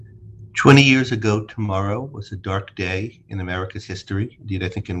20 years ago tomorrow was a dark day in America's history, indeed, I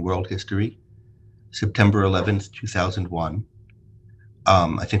think in world history, September 11th, 2001.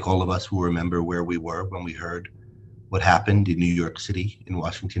 I think all of us will remember where we were when we heard what happened in New York City, in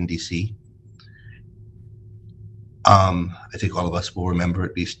Washington, D.C. I think all of us will remember,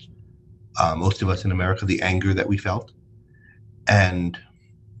 at least most of us in America, the anger that we felt, and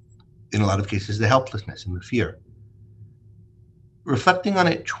in a lot of cases, the helplessness and the fear. Reflecting on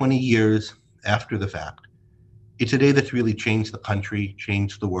it 20 years after the fact, it's a day that's really changed the country,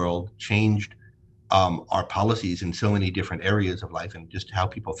 changed the world, changed our policies in so many different areas of life, and just how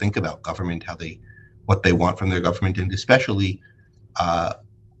people think about government, what they want from their government, and especially how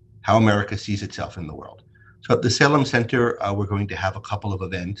America sees itself in the world. So at the Salem Center, we're going to have a couple of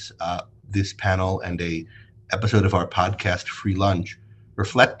events, this panel and a episode of our podcast, Free Lunch,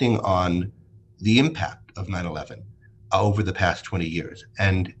 reflecting on the impact of 9/11 over the past 20 years.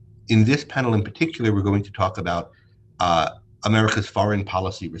 And in this panel in particular, we're going to talk about America's foreign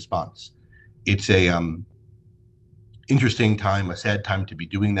policy response. It's a interesting time, a sad time to be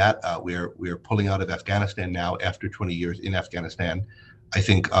doing that. We're pulling out of Afghanistan now after 20 years in Afghanistan. I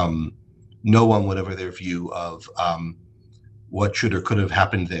think no one would ever their view of what should or could have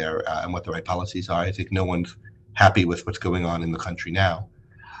happened there and what the right policies are. I think no one's happy with what's going on in the country now,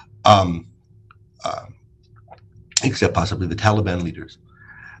 except possibly the Taliban leaders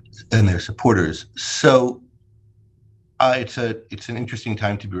and their supporters. So it's an interesting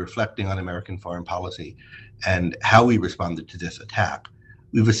time to be reflecting on American foreign policy and how we responded to this attack.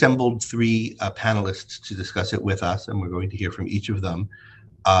 We've assembled three panelists to discuss it with us, and we're going to hear from each of them.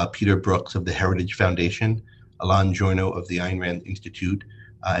 Peter Brooks of the Heritage Foundation, Ilan Journo of the Ayn Rand Institute,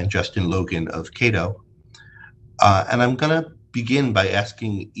 and Justin Logan of Cato. And I'm going to begin by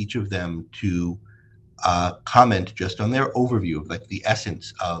asking each of them to comment just on their overview of like the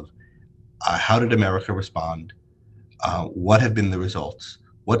essence of how did America respond, what have been the results,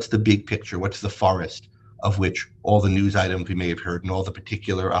 what's the big picture, what's the forest of which all the news items we may have heard and all the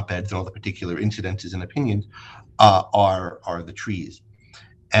particular op-eds and all the particular incidences and opinions are the trees.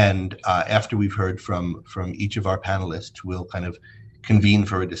 And after we've heard from each of our panelists, we'll kind of convene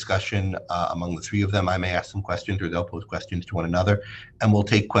for a discussion among the three of them. I may ask some questions or they'll pose questions to one another. And we'll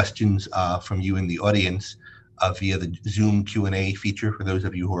take questions from you in the audience via the Zoom Q&A feature for those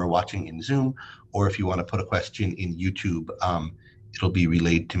of you who are watching in Zoom, or if you want to put a question in YouTube, it'll be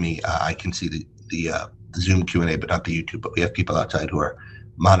relayed to me. I can see the Zoom Q&A, but not the YouTube, but we have people outside who are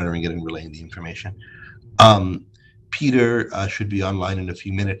monitoring it and relaying the information. Peter should be online in a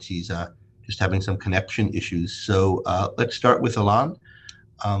few minutes. He's just having some connection issues. So let's start with Ilan.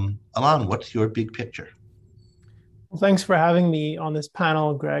 Ilan, what's your big picture? Well, thanks for having me on this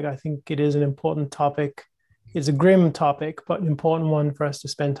panel, Greg. I think it is an important topic. It's a grim topic, but an important one for us to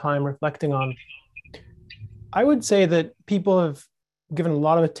spend time reflecting on. I would say that people have given a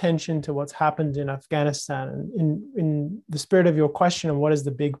lot of attention to what's happened in Afghanistan. And in the spirit of your question of what is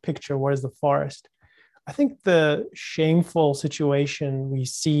the big picture, what is the forest, I think the shameful situation we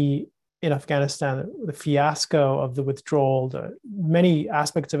see in Afghanistan, the fiasco of the withdrawal, the many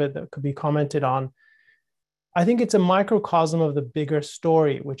aspects of it that could be commented on, I think it's a microcosm of the bigger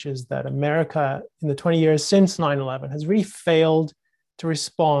story, which is that America in the 20 years since 9/11 has really failed to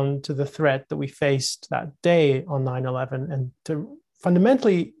respond to the threat that we faced that day on 9/11 and to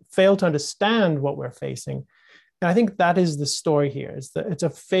fundamentally fail to understand what we're facing. And I think that is the story here, is that it's a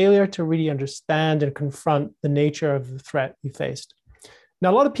failure to really understand and confront the nature of the threat we faced.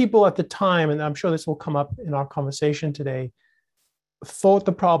 Now, a lot of people at the time, and I'm sure this will come up in our conversation today, thought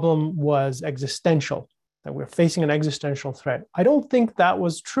the problem was existential, that we're facing an existential threat. I don't think that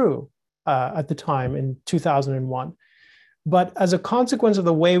was true at the time in 2001. But as a consequence of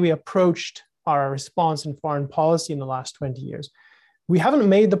the way we approached our response in foreign policy in the last 20 years, we haven't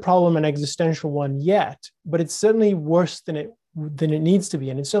made the problem an existential one yet, but it's certainly worse than it needs to be,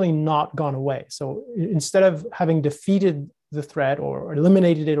 and it's certainly not gone away. So instead of having defeated the threat or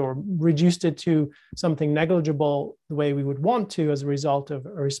eliminated it or reduced it to something negligible the way we would want to as a result of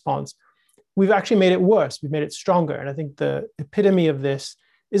a response, we've actually made it worse. We've made it stronger. And I think the epitome of this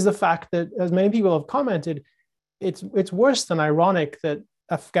is the fact that, as many people have commented, it's worse than ironic that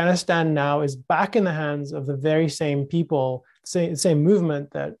Afghanistan now is back in the hands of the very same people, same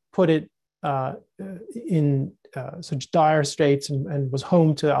movement that put it in such dire straits and was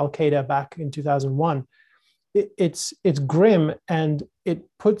home to Al-Qaeda back in 2001. It's grim, and it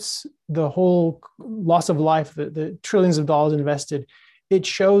puts the whole loss of life, the trillions of dollars invested, it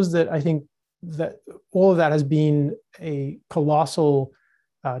shows that I think that all of that has been a colossal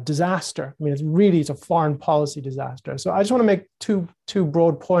disaster. I mean, it's a foreign policy disaster. So I just want to make two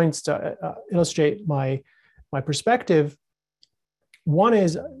broad points to illustrate my perspective. One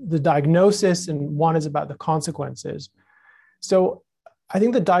is the diagnosis, and one is about the consequences. So I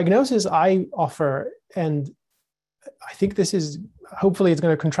think the diagnosis I offer, and I think this is, hopefully it's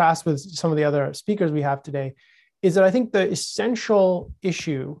going to contrast with some of the other speakers we have today, is that I think the essential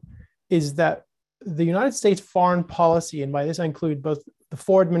issue is that the United States foreign policy, and by this I include both the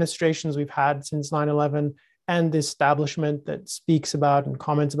four administrations we've had since 9/11 and the establishment that speaks about and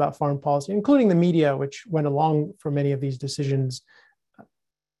comments about foreign policy, including the media, which went along for many of these decisions.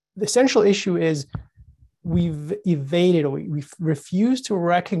 The essential issue is we've evaded, or we refuse to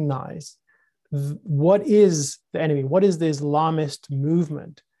recognize what is the enemy, what is the Islamist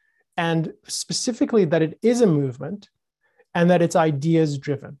movement, and specifically that it is a movement and that it's ideas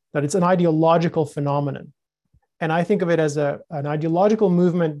driven, that it's an ideological phenomenon. And I think of it as an ideological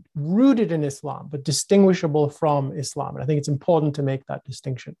movement rooted in Islam, but distinguishable from Islam. And I think it's important to make that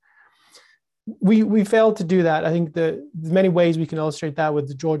distinction. We failed to do that. I think the many ways we can illustrate that with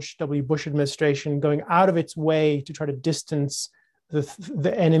the George W. Bush administration going out of its way to try to distance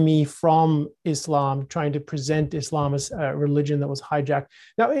the enemy from Islam, trying to present Islam as a religion that was hijacked.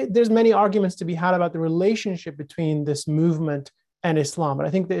 Now, there's many arguments to be had about the relationship between this movement and Islam, but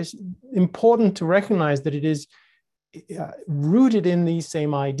I think it's important to recognize that it is rooted in these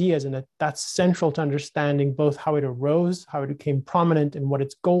same ideas, and that's central to understanding both how it arose, how it became prominent, and what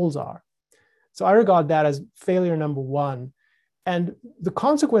its goals are. So I regard that as failure number one. And the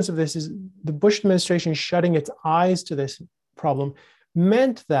consequence of this is the Bush administration shutting its eyes to this problem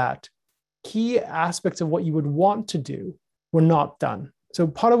meant that key aspects of what you would want to do were not done. So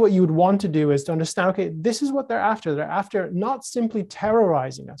part of what you would want to do is to understand, okay, this is what they're after. They're after not simply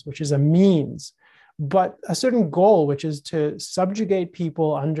terrorizing us, which is a means, but a certain goal, which is to subjugate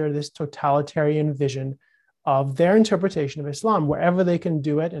people under this totalitarian vision of their interpretation of Islam, wherever they can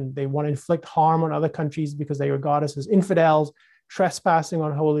do it. And they want to inflict harm on other countries because they regard us as infidels, trespassing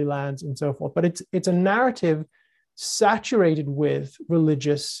on holy lands, and so forth. But it's a narrative saturated with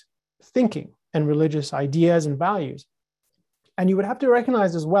religious thinking and religious ideas and values. And you would have to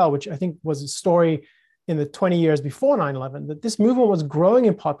recognize as well, which I think was a story in the 20 years before 9/11, that this movement was growing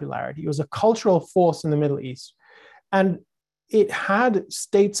in popularity. It was a cultural force in the Middle East. And it had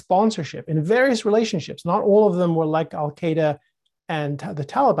state sponsorship in various relationships. Not all of them were like Al-Qaeda and the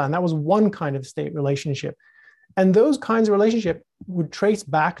Taliban. That was one kind of state relationship. And those kinds of relationships would trace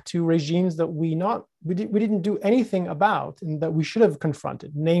back to regimes that we didn't do anything about and that we should have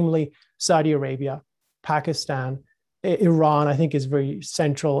confronted, namely Saudi Arabia, Pakistan, Iran, I think is very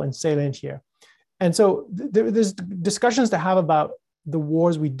central and salient here. And so there's discussions to have about the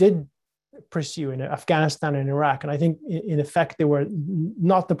wars we did pursue in Afghanistan and Iraq. And I think in effect, they were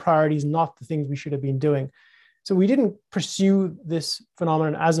not the priorities, not the things we should have been doing. So we didn't pursue this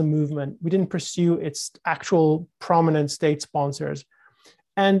phenomenon as a movement. We didn't pursue its actual prominent state sponsors.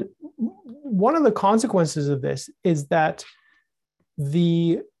 And one of the consequences of this is that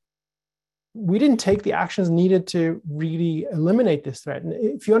we didn't take the actions needed to really eliminate this threat. And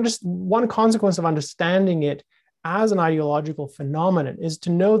if you understand, one consequence of understanding it as an ideological phenomenon is to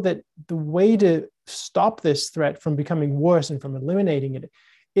know that the way to stop this threat from becoming worse and from eliminating it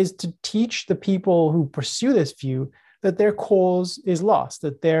is to teach the people who pursue this view that their cause is lost,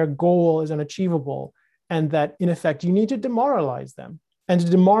 that their goal is unachievable, and that in effect you need to demoralize them and to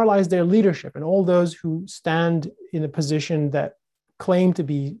demoralize their leadership and all those who stand in a position that claim to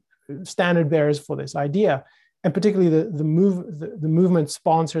be standard bearers for this idea, and particularly the movement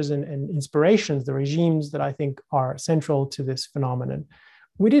sponsors and inspirations, the regimes that I think are central to this phenomenon.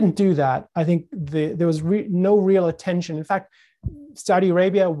 We didn't do that. I think there was no real attention. In fact, Saudi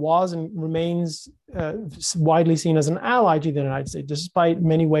Arabia was and remains widely seen as an ally to the United States, despite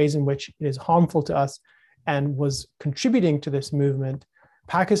many ways in which it is harmful to us and was contributing to this movement.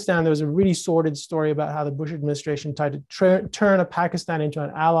 Pakistan, there was a really sordid story about how the Bush administration tried to turn Pakistan into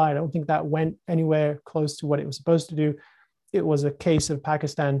an ally. I don't think that went anywhere close to what it was supposed to do. It was a case of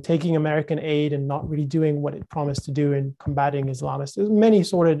Pakistan taking American aid and not really doing what it promised to do in combating Islamists. There's many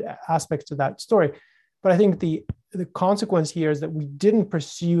sordid aspects to that story. But I think the consequence here is that we didn't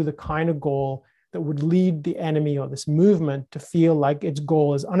pursue the kind of goal that would lead the enemy or this movement to feel like its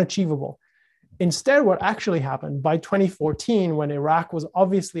goal is unachievable. Instead, what actually happened by 2014, when Iraq was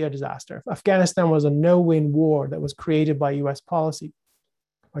obviously a disaster, Afghanistan was a no-win war that was created by US policy.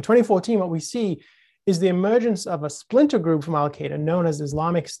 By 2014, what we see is the emergence of a splinter group from Al-Qaeda known as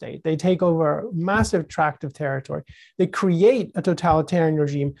Islamic State. They take over a massive tract of territory. They create a totalitarian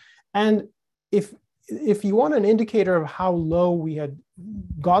regime. And if if you want an indicator of how low we had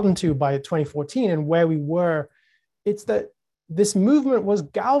gotten to by 2014 and where we were, it's that this movement was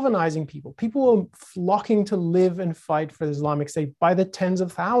galvanizing people. People were flocking to live and fight for the Islamic State by the tens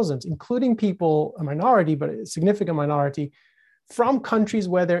of thousands, including people, a minority, but a significant minority, from countries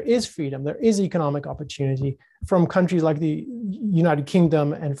where there is freedom, there is economic opportunity, from countries like the United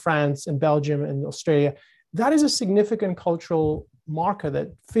Kingdom and France and Belgium and Australia. That is a significant cultural marker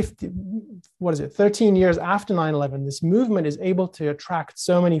that 13 years after 9/11, this movement is able to attract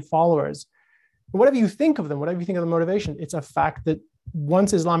so many followers. Whatever you think of them, whatever you think of the motivation, it's a fact that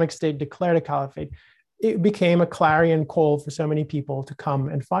once Islamic State declared a caliphate, it became a clarion call for so many people to come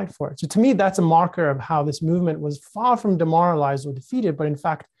and fight for it. So to me, that's a marker of how this movement was far from demoralized or defeated, but in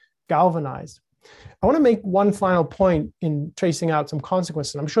fact, galvanized. I want to make one final point in tracing out some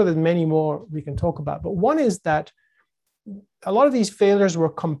consequences. I'm sure there's many more we can talk about, but one is that a lot of these failures were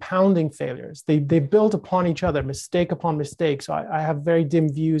compounding failures. They built upon each other, mistake upon mistake. So I have very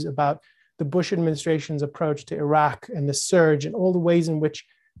dim views about the Bush administration's approach to Iraq and the surge and all the ways in which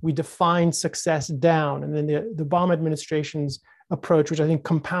we defined success down. And then the Obama administration's approach, which I think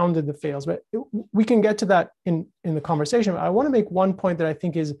compounded the fails. But we can get to that in the conversation. I want to make one point that I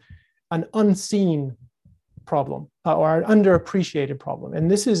think is an unseen problem or an underappreciated problem. And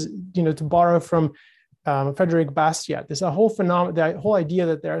this is, to borrow from Frederick Bastiat, this whole phenomenon, the whole idea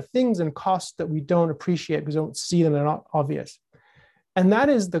that there are things and costs that we don't appreciate because we don't see them, they're not obvious. And that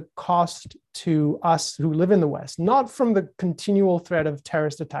is the cost to us who live in the West, not from the continual threat of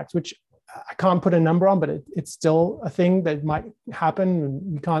terrorist attacks, which I can't put a number on, but it's still a thing that might happen.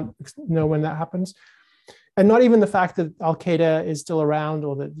 And we can't know when that happens. And not even the fact that Al-Qaeda is still around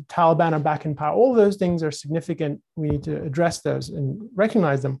or that the Taliban are back in power. All those things are significant. We need to address those and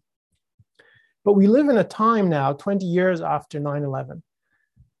recognize them. But we live in a time now, 20 years after 9/11,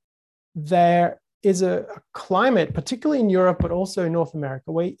 there is a climate, particularly in Europe, but also in North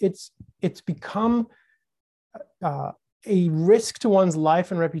America, where it's become a risk to one's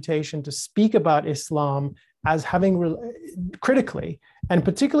life and reputation to speak about Islam as having critically, and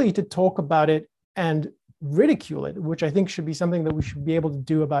particularly to talk about it and ridicule it, which I think should be something that we should be able to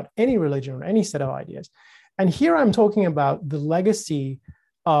do about any religion or any set of ideas. And here I'm talking about the legacy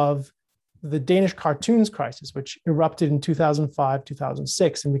of the Danish cartoons crisis, which erupted in 2005,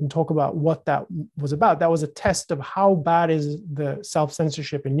 2006. And we can talk about what that was about. That was a test of how bad is the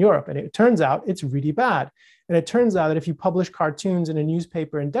self-censorship in Europe. And it turns out it's really bad. And it turns out that if you publish cartoons in a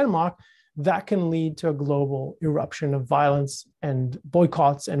newspaper in Denmark, that can lead to a global eruption of violence and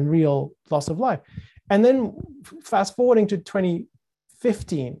boycotts and real loss of life. And then fast forwarding to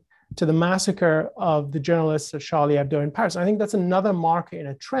 2015, to the massacre of the journalists of Charlie Hebdo in Paris. I think that's another marker in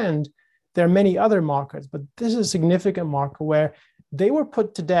a trend. There are many other markers, but this is a significant marker where they were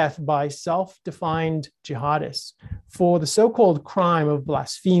put to death by self-defined jihadists for the so-called crime of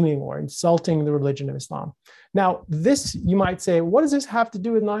blaspheming or insulting the religion of Islam. Now, this, you might say, what does this have to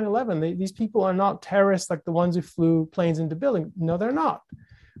do with 9/11? These people are not terrorists like the ones who flew planes into buildings. No, they're not.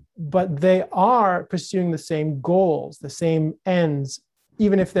 But they are pursuing the same goals, the same ends,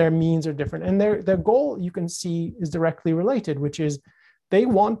 even if their means are different. And their goal, you can see, is directly related, which is they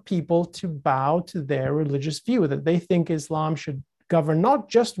want people to bow to their religious view, that they think Islam should govern not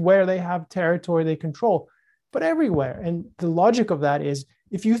just where they have territory they control, but everywhere. And the logic of that is,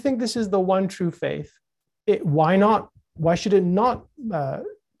 if you think this is the one true faith, why not? Why should it not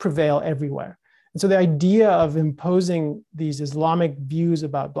prevail everywhere? And so the idea of imposing these Islamic views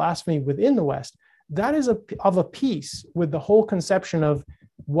about blasphemy within the West, that is of a piece with the whole conception of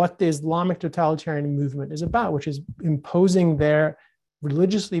what the Islamic totalitarian movement is about, which is imposing their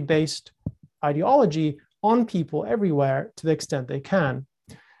religiously based ideology on people everywhere to the extent they can.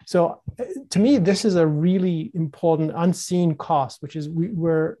 So to me, this is a really important unseen cost, which is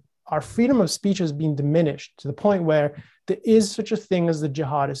our freedom of speech has been diminished to the point where there is such a thing as the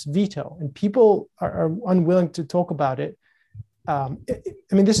jihadist veto, and people are unwilling to talk about it.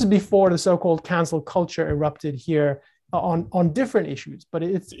 This is before the so-called cancel culture erupted here on different issues, but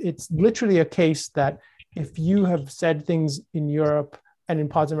it's literally a case that if you have said things in Europe and in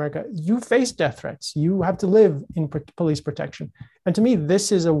parts of America, you face death threats. You have to live in police protection. And to me,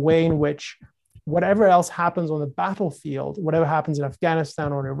 this is a way in which whatever else happens on the battlefield, whatever happens in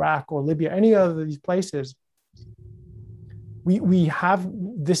Afghanistan or Iraq or Libya, any other of these places,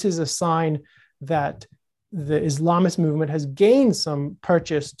 this is a sign that the Islamist movement has gained some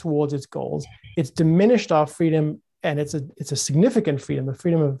purchase towards its goals. It's diminished our freedom, and it's a significant freedom, the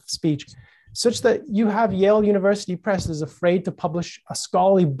freedom of speech, such that you have Yale University Press is afraid to publish a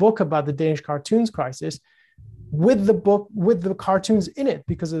scholarly book about the Danish cartoons crisis with the cartoons in it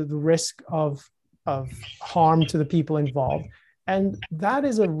because of the risk of of harm to the people involved. And that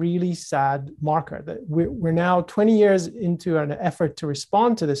is a really sad marker that we're now 20 years into an effort to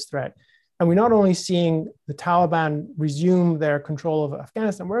respond to this threat. And we're not only seeing the Taliban resume their control of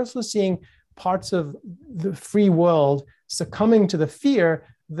Afghanistan, we're also seeing parts of the free world succumbing to the fear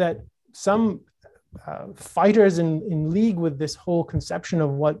that some fighters in league with this whole conception of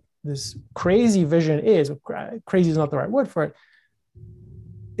what this crazy vision is, crazy is not the right word for it,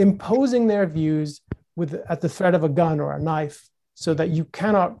 imposing their views at the threat of a gun or a knife, so that you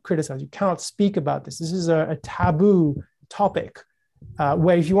cannot criticize, you cannot speak about this. This is a taboo topic,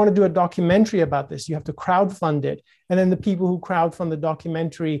 where if you want to do a documentary about this, you have to crowdfund it. And then the people who crowdfund the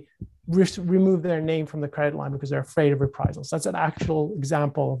documentary remove their name from the credit line because they're afraid of reprisals. That's an actual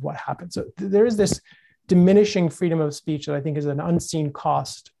example of what happened. So there is this diminishing freedom of speech that I think is an unseen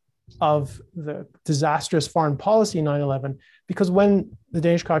cost of the disastrous foreign policy 9/11, because when the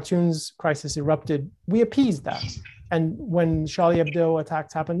Danish cartoons crisis erupted, we appeased that. And when Charlie Hebdo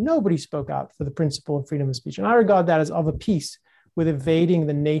attacks happened, nobody spoke out for the principle of freedom of speech. And I regard that as of a piece with evading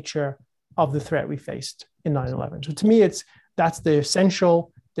the nature of the threat we faced in 9/11. So to me, that's the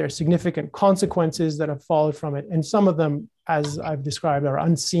essential. There are significant consequences that have followed from it. And some of them, as I've described, are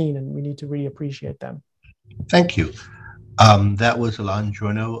unseen, and we need to really appreciate them. Thank you. That was Alain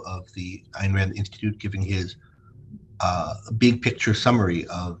Journo of the Ayn Rand Institute giving his big picture summary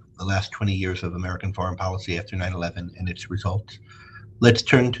of the last 20 years of American foreign policy after 9/11 and its results. Let's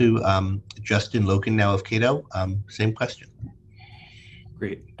turn to Justin Logan now of Cato. Same question.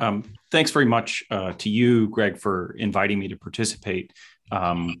 Great. Thanks very much to you, Greg, for inviting me to participate.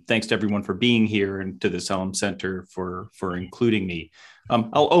 Thanks to everyone for being here and to the Salem Center for including me.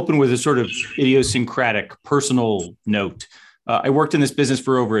 I'll open with a sort of idiosyncratic personal note. I worked in this business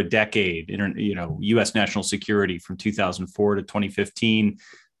for over a decade, U.S. national security from 2004 to 2015,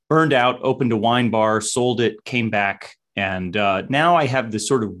 burned out, opened a wine bar, sold it, came back. And now I have this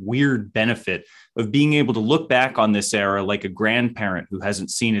sort of weird benefit of being able to look back on this era like a grandparent who hasn't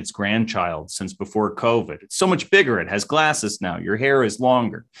seen its grandchild since before COVID. It's so much bigger. It has glasses now. Your hair is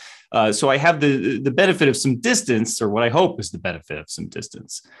longer. So I have the benefit of some distance, or what I hope is the benefit of some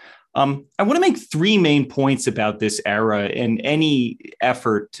distance. I want to make three main points about this era and any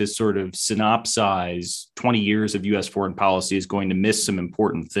effort to sort of synopsize 20 years of U.S. foreign policy is going to miss some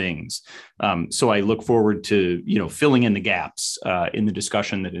important things. So I look forward to, filling in the gaps in the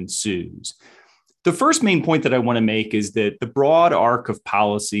discussion that ensues. The first main point that I want to make is that the broad arc of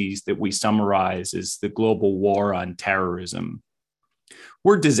policies that we summarize as the global war on terrorism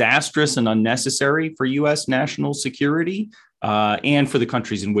were disastrous and unnecessary for U.S. national security and for the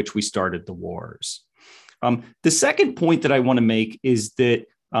countries in which we started the wars. The second point that I want to make is that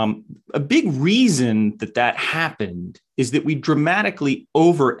a big reason that happened is that we dramatically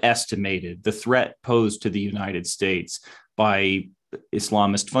overestimated the threat posed to the United States by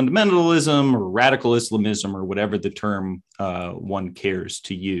Islamist fundamentalism or radical Islamism or whatever the term one cares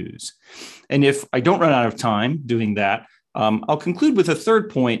to use. And if I don't run out of time doing that, I'll conclude with a third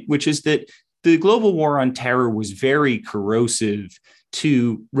point, which is that the global war on terror was very corrosive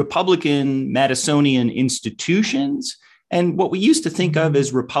to Republican Madisonian institutions and what we used to think of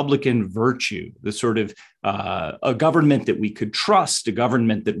as Republican virtue, the sort of a government that we could trust, a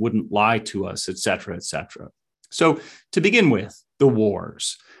government that wouldn't lie to us, et cetera, et cetera. So to begin with, the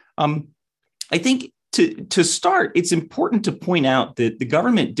wars. I think to start, it's important to point out that the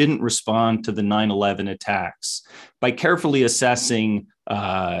government didn't respond to the 9/11 attacks by carefully assessing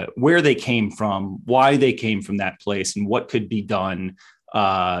where they came from, why they came from that place, and what could be done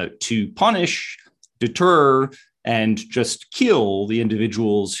to punish, deter, and just kill the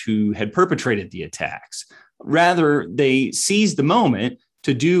individuals who had perpetrated the attacks. Rather, they seized the moment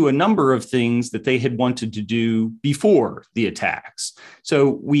to do a number of things that they had wanted to do before the attacks.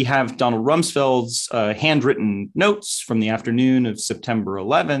 So we have Donald Rumsfeld's handwritten notes from the afternoon of September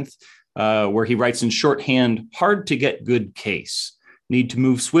 11th, where he writes in shorthand, hard to get good case, need to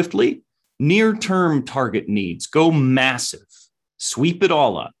move swiftly, near-term target needs, go massive, sweep it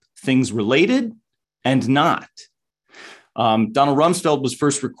all up, things related and not. Donald Rumsfeld was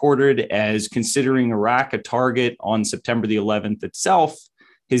first recorded as considering Iraq a target on September the 11th itself,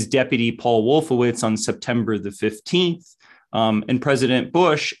 his deputy Paul Wolfowitz on September the 15th, and President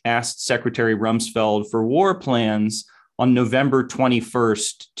Bush asked Secretary Rumsfeld for war plans on November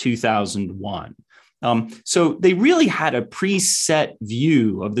 21st, 2001. So they really had a preset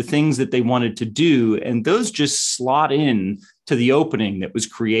view of the things that they wanted to do, and those just slot in to the opening that was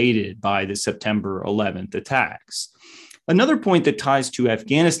created by the September 11th attacks. Another point that ties to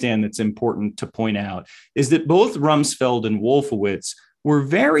Afghanistan that's important to point out is that both Rumsfeld and Wolfowitz were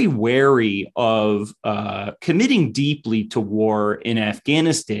very wary of committing deeply to war in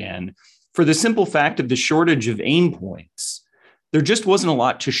Afghanistan for the simple fact of the shortage of aim points. There just wasn't a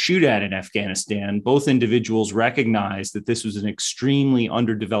lot to shoot at in Afghanistan. Both individuals recognized that this was an extremely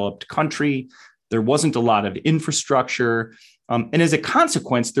underdeveloped country. There wasn't a lot of infrastructure. And as a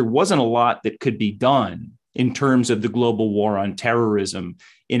consequence, there wasn't a lot that could be done in terms of the global war on terrorism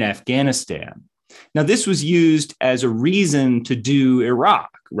in Afghanistan. Now, this was used as a reason to do Iraq,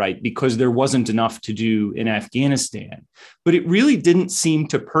 right? Because there wasn't enough to do in Afghanistan. But it really didn't seem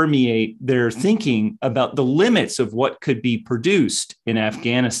to permeate their thinking about the limits of what could be produced in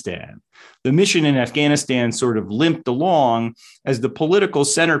Afghanistan. The mission in Afghanistan sort of limped along as the political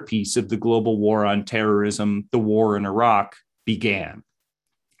centerpiece of the global war on terrorism, the war in Iraq, began.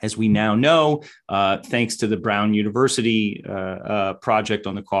 As we now know, thanks to the Brown University project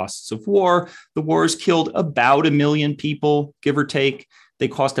on the costs of war, the war has killed about 1 million people, give or take. They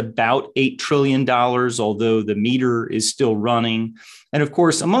cost about $8 trillion, although the meter is still running. And of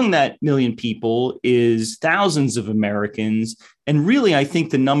course, among that million people is thousands of Americans. And really, I think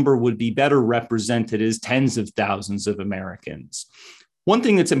the number would be better represented as tens of thousands of Americans. One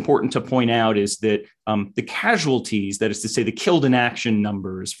thing that's important to point out is that the casualties, that is to say, the killed in action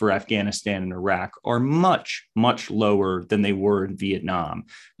numbers for Afghanistan and Iraq are much, much lower than they were in Vietnam.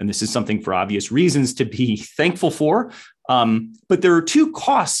 And this is something for obvious reasons to be thankful for. But there are two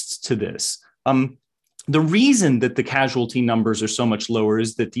costs to this. The reason that the casualty numbers are so much lower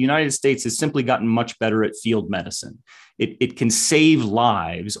is that the United States has simply gotten much better at field medicine. It can save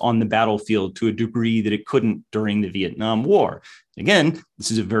lives on the battlefield to a degree that it couldn't during the Vietnam War. Again,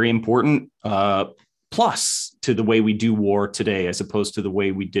 this is a very important plus to the way we do war today, as opposed to the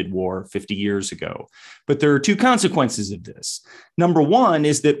way we did war 50 years ago. But there are two consequences of this. Number one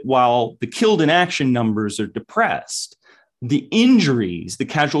is that while the killed in action numbers are depressed, the injuries, the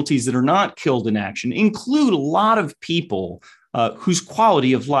casualties that are not killed in action, include a lot of people whose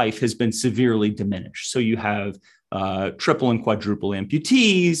quality of life has been severely diminished. So you have triple and quadruple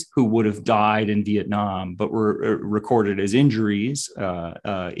amputees who would have died in Vietnam, but were recorded as injuries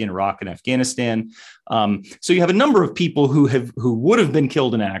in Iraq and Afghanistan. So you have a number of people who would have been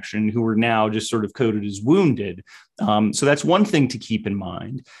killed in action, who are now just sort of coded as wounded. So that's one thing to keep in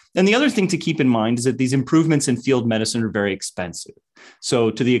mind. And the other thing to keep in mind is that these improvements in field medicine are very expensive.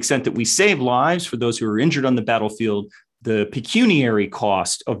 So to the extent that we save lives for those who are injured on the battlefield, the pecuniary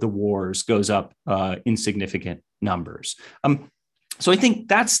cost of the wars goes up in significant numbers. So I think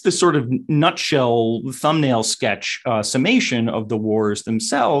that's the sort of nutshell, thumbnail sketch summation of the wars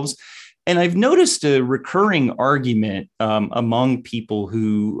themselves. And I've noticed a recurring argument among people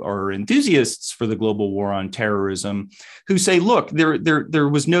who are enthusiasts for the global war on terrorism, who say, "Look, there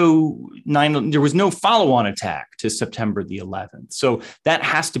was no follow-on attack to September the 11th, so that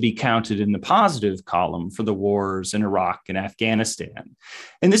has to be counted in the positive column for the wars in Iraq and Afghanistan."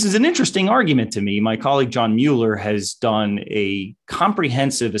 And this is an interesting argument to me. My colleague John Mueller has done a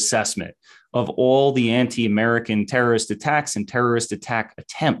comprehensive assessment of all the anti-American terrorist attacks and terrorist attack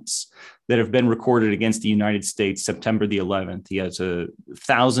attempts that have been recorded against the United States September the 11th. He has a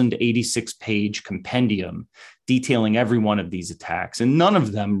 1,086-page compendium detailing every one of these attacks, and none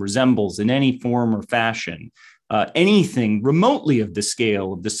of them resembles in any form or fashion anything remotely of the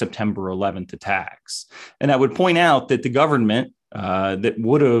scale of the September 11th attacks. And I would point out that the government that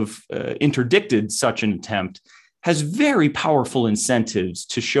would have interdicted such an attempt has very powerful incentives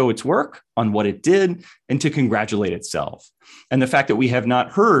to show its work on what it did and to congratulate itself. And the fact that we have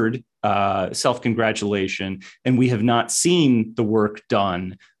not heard self-congratulation and we have not seen the work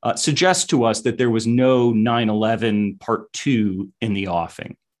done suggests to us that there was no 9/11 Part 2 in the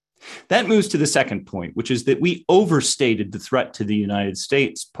offing. That moves to the second point, which is that we overstated the threat to the United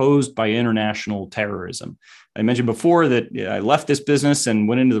States posed by international terrorism. I mentioned before that I left this business and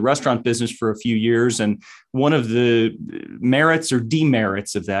went into the restaurant business for a few years. And one of the merits or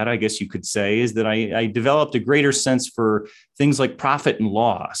demerits of that, I guess you could say, is that I developed a greater sense for things like profit and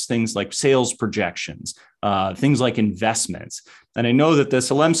loss, things like sales projections, things like investments. And I know that the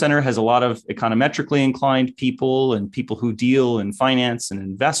Salem Center has a lot of econometrically inclined people and people who deal in finance and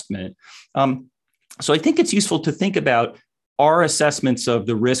investment. So I think it's useful to think about our assessments of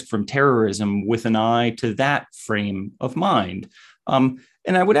the risk from terrorism with an eye to that frame of mind. And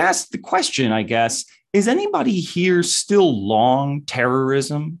I would ask the question, I guess, is anybody here still long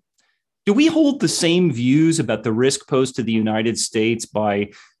terrorism? Do we hold the same views about the risk posed to the United States by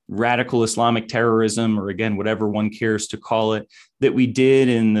radical Islamic terrorism, or again, whatever one cares to call it, that we did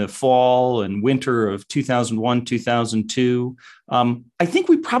in the fall and winter of 2001, 2002? I think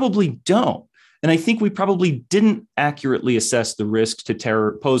we probably don't. And I think we probably didn't accurately assess the risk to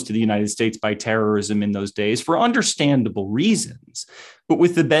terror posed to the United States by terrorism in those days for understandable reasons. But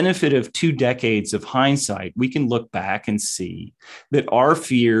with the benefit of 2 decades of hindsight, we can look back and see that our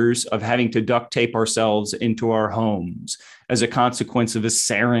fears of having to duct tape ourselves into our homes as a consequence of a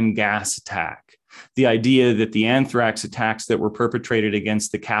sarin gas attack, the idea that the anthrax attacks that were perpetrated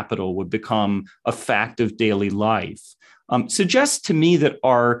against the Capitol would become a fact of daily life, suggests to me that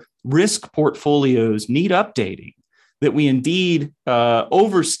our risk portfolios need updating, that we indeed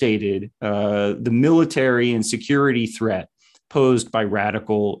overstated the military and security threat posed by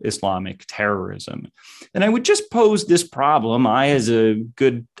radical Islamic terrorism. And I would just pose this problem. I, as a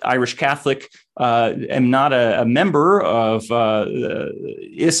good Irish Catholic, am not a member of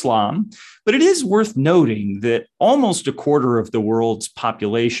Islam, but it is worth noting that almost a quarter of the world's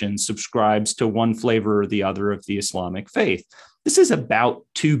population subscribes to one flavor or the other of the Islamic faith. This is about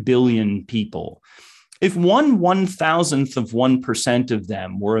 2 billion people. If 1/1000th of 1% of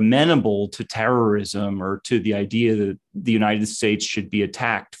them were amenable to terrorism or to the idea that the United States should be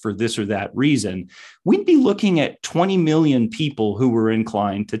attacked for this or that reason, we'd be looking at 20 million people who were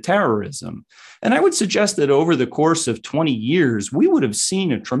inclined to terrorism. And I would suggest that over the course of 20 years, we would have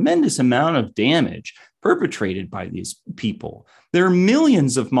seen a tremendous amount of damage perpetrated by these people. There are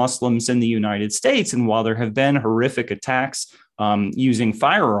millions of Muslims in the United States, and while there have been horrific attacks using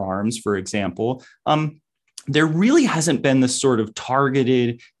firearms, for example, there really hasn't been the sort of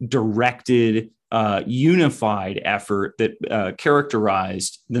targeted, directed, unified effort that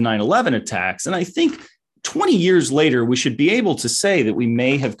characterized the 9/11 attacks. And I think 20 years later, we should be able to say that we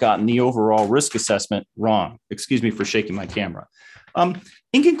may have gotten the overall risk assessment wrong. Excuse me for shaking my camera.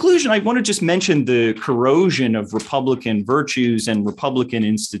 In conclusion, I want to just mention the corrosion of Republican virtues and Republican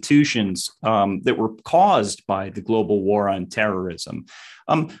institutions that were caused by the global war on terrorism.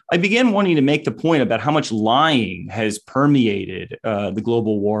 I began wanting to make the point about how much lying has permeated the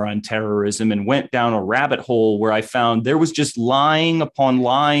global war on terrorism, and went down a rabbit hole where I found there was just lying upon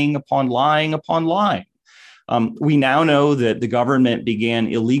lying upon lying upon lying. We now know that the government began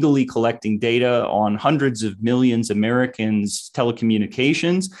illegally collecting data on hundreds of millions of Americans'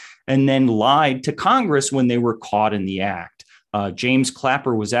 telecommunications, and then lied to Congress when they were caught in the act. James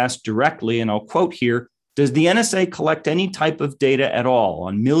Clapper was asked directly, and I'll quote here, "Does the NSA collect any type of data at all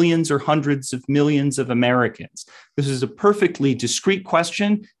on millions or hundreds of millions of Americans?" This is a perfectly discreet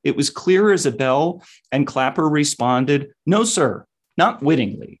question. It was clear as a bell, and Clapper responded, "No, sir, not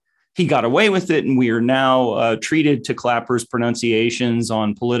wittingly." He got away with it, and we are now treated to Clapper's pronunciations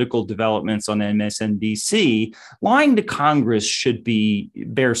on political developments on MSNBC. Lying to Congress should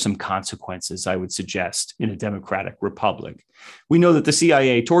bear some consequences, I would suggest, in a democratic republic. We know that the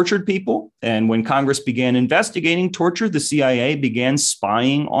CIA tortured people, and when Congress began investigating torture, the CIA began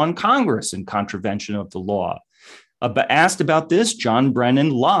spying on Congress in contravention of the law. But asked about this, John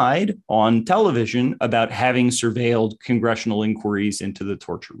Brennan lied on television about having surveilled congressional inquiries into the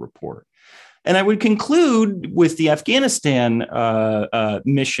torture report. And I would conclude with the Afghanistan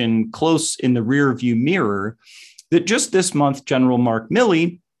mission close in the rearview mirror that just this month, General Mark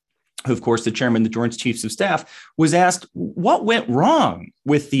Milley, who, of course, the chairman of the Joint Chiefs of Staff, was asked what went wrong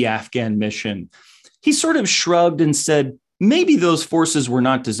with the Afghan mission. He sort of shrugged and said, maybe those forces were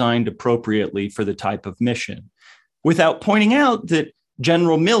not designed appropriately for the type of mission, without pointing out that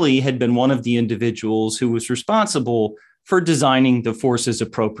General Milley had been one of the individuals who was responsible for designing the forces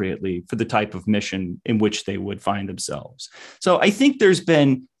appropriately for the type of mission in which they would find themselves. So I think there's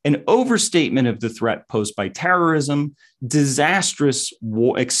been an overstatement of the threat posed by terrorism, disastrous,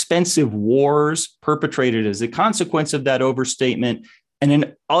 expensive wars perpetrated as a consequence of that overstatement, and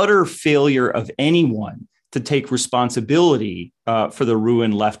an utter failure of anyone to take responsibility for the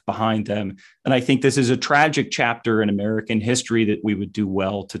ruin left behind them. And I think this is a tragic chapter in American history that we would do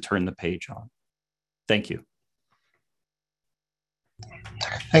well to turn the page on. Thank you.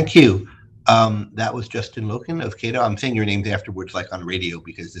 Thank you. That was Justin Loken of Cato. I'm saying your names afterwards like on radio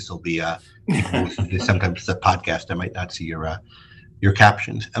because this will be sometimes it's a podcast. I might not see your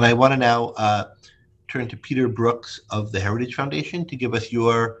captions. And I want to now turn to Peter Brooks of the Heritage Foundation to give us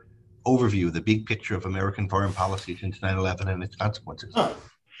your overview, the big picture of American foreign policy since 9/11 and its consequences.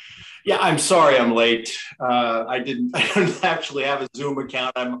 Yeah, I'm sorry I'm late. I don't actually have a Zoom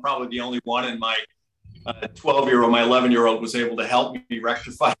account. I'm probably the only one, and my 12-year-old, my 11-year-old was able to help me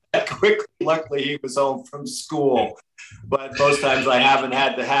rectify that quickly. Luckily, he was home from school, but most times I haven't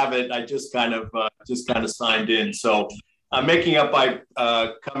had to have it. I just kind of signed in. So I'm making up by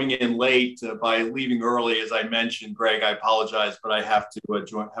coming in late, by leaving early, as I mentioned. Greg, I apologize, but I have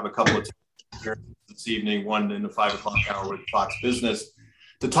to have a couple of appearances this evening, one in the 5 o'clock hour with Fox Business.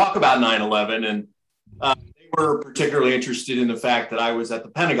 talk about 9/11, and they were particularly interested in the fact that I was at the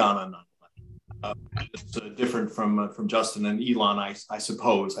Pentagon on 9/11. It's different from Justin and Elon, I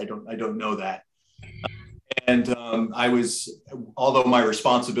suppose. I don't know that. And I was, although my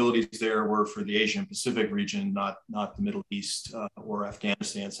responsibilities there were for the Asian Pacific region, not the Middle East or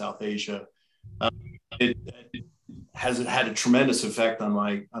Afghanistan, South Asia, it has had a tremendous effect on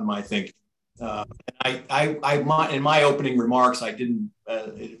my thinking. In my opening remarks, I didn't.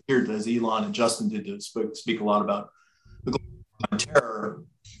 It appeared as Elon and Justin did to speak a lot about the global war on terror.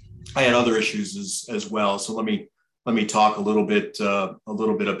 I had other issues as well. So let me talk a little bit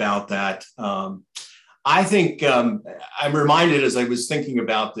about that. I think I'm reminded as I was thinking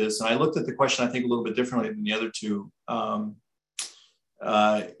about this, and I looked at the question, I think, a little bit differently than the other two,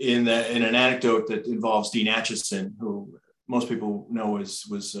 in an anecdote that involves Dean Acheson, who most people know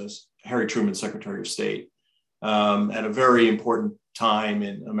was Harry Truman's Secretary of State at a very important time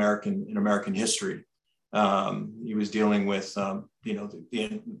in American history. He was dealing with the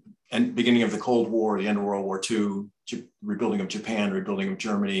beginning of the Cold War, the end of World War II, rebuilding of Japan, rebuilding of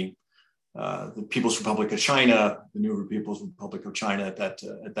Germany. The People's Republic of China, the new People's Republic of China at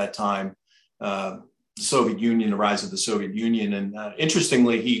that time, the Soviet Union, the rise of the Soviet Union. And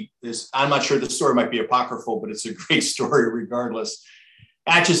interestingly, I'm not sure the story might be apocryphal, but it's a great story regardless.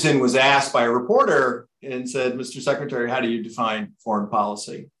 Acheson was asked by a reporter and said, "Mr. Secretary, how do you define foreign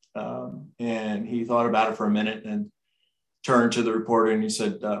policy?" And he thought about it for a minute and turned to the reporter and he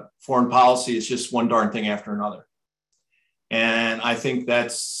said, "Foreign policy is just one darn thing after another." And I think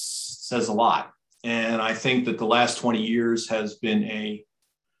that says a lot. And I think that the last 20 years has been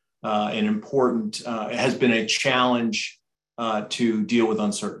has been a challenge to deal with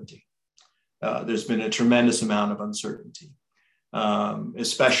uncertainty. There's been a tremendous amount of uncertainty,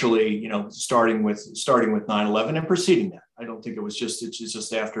 especially starting with 9/11 and preceding that. I don't think it's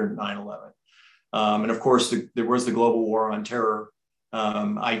just after 9/11. And of course, there was the global war on terror.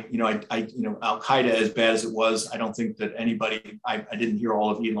 Al Qaeda, as bad as it was, I don't think that anybody. I didn't hear all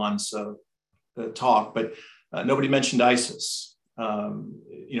of Elon's talk, but nobody mentioned ISIS.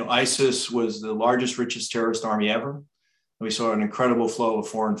 ISIS was the largest, richest terrorist army ever. We saw an incredible flow of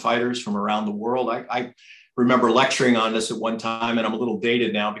foreign fighters from around the world. I remember lecturing on this at one time, and I'm a little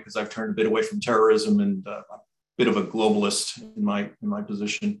dated now because I've turned a bit away from terrorism and a bit of a globalist in my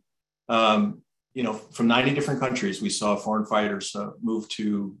position. From 90 different countries, we saw foreign fighters move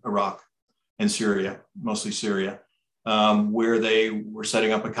to Iraq and Syria, mostly Syria, where they were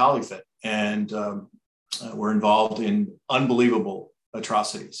setting up a caliphate and were involved in unbelievable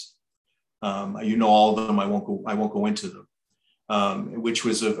atrocities. All of them. I won't go into them. Which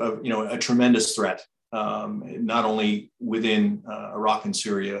was a tremendous threat, not only within Iraq and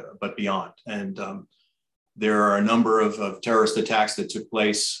Syria but beyond. And there are a number of terrorist attacks that took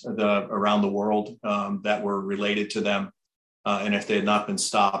place around the world that were related to them. And if they had not been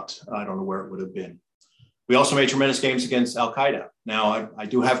stopped, I don't know where it would have been. We also made tremendous gains against Al Qaeda. Now, I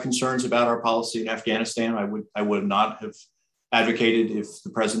do have concerns about our policy in Afghanistan. I would not have advocated if the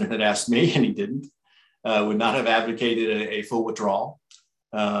president had asked me, and he didn't. Would not have advocated a full withdrawal.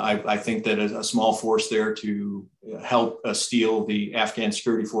 I think that a small force there to help steel the Afghan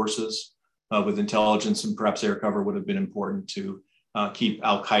security forces with intelligence and perhaps air cover would have been important to keep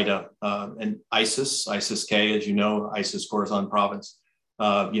Al Qaeda and ISIS-K, as you know, ISIS Khorasan province,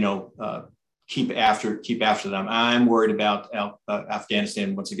 keep after them. I'm worried about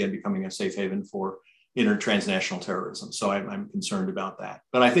Afghanistan once again becoming a safe haven for transnational terrorism. So I'm concerned about that.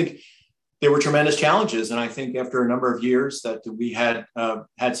 But I think there were tremendous challenges, and I think after a number of years that we had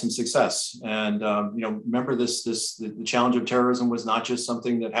some success. And remember, the challenge of terrorism was not just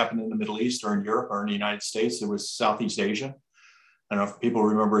something that happened in the Middle East or in Europe or in the United States. It was Southeast Asia. I don't know if people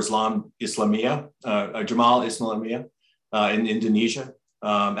remember Jamal Islamiyah in Indonesia.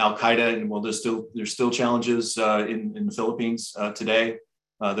 Al Qaeda, and well, there's still challenges in the Philippines today.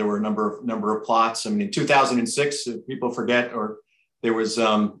 There were a number of plots. I mean, in 2006, people forget, or there was,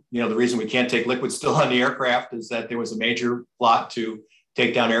 the reason we can't take liquid still on the aircraft is that there was a major plot to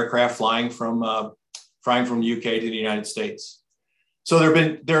take down aircraft flying from the UK to the United States. So there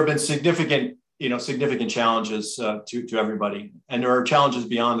have been significant challenges to everybody, and there are challenges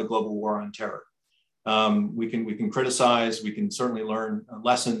beyond the global war on terror. We can criticize. We can certainly learn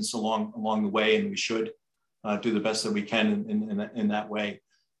lessons along the way, and we should do the best that we can in that way.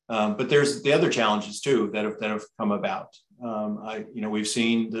 But there's the other challenges too that have come about. We've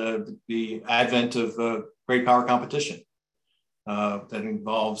seen the advent of great power competition that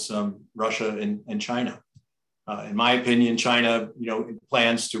involves Russia and China. In my opinion, China,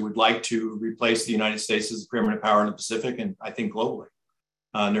 would like to replace the United States as a preeminent power in the Pacific, and I think globally.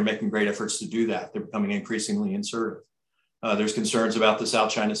 And they're making great efforts to do that. They're becoming increasingly assertive. There's concerns about the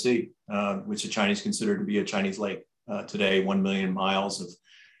South China Sea, which the Chinese consider to be a Chinese lake. Today, 1 million miles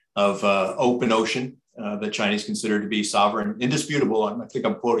of open ocean that Chinese consider to be sovereign, indisputable, I think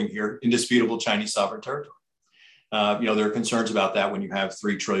I'm quoting here, indisputable Chinese sovereign territory. There are concerns about that when you have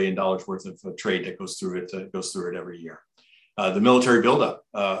 $3 trillion worth of trade that goes through it every year. The military buildup.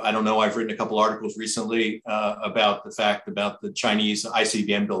 I don't know, I've written a couple articles recently about the Chinese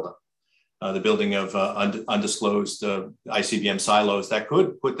ICBM buildup. The building of undisclosed ICBM silos that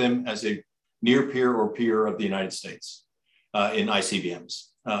could put them as a near peer or peer of the United States in ICBMs.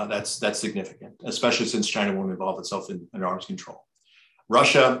 That's significant, especially since China won't involve itself in arms control.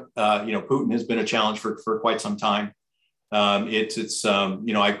 Russia, Putin has been a challenge for quite some time. I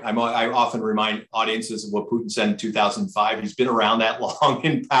often remind audiences of what Putin said in 2005. He's been around that long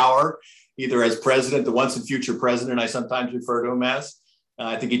in power, either as president, the once and future president, I sometimes refer to him as.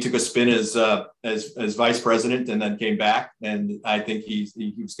 I think he took a spin as vice president and then came back. And I think he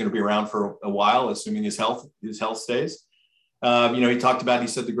was going to be around for a while, assuming his health stays. He said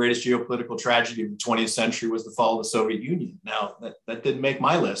the greatest geopolitical tragedy of the 20th century was the fall of the Soviet Union. Now, that didn't make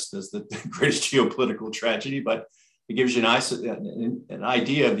my list as the greatest geopolitical tragedy, but it gives you an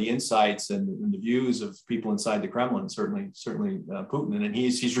idea of the insights and the views of people inside the Kremlin, certainly Putin. And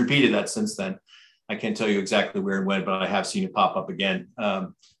he's repeated that since then. I can't tell you exactly where and when, but I have seen it pop up again.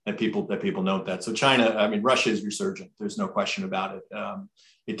 That people note that. So Russia is resurgent. There's no question about it.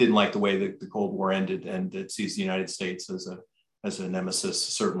 It didn't like the way that the Cold War ended, and it sees the United States as a nemesis,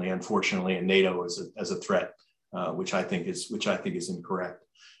 certainly, unfortunately, and NATO as a threat, which I think is incorrect.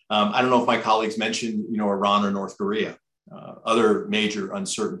 I don't know if my colleagues mentioned, Iran or North Korea, other major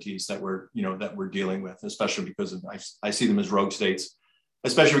uncertainties that we're dealing with, especially because I see them as rogue states,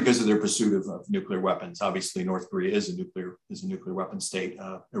 especially because of their pursuit of nuclear weapons. Obviously, North Korea is a nuclear weapon state.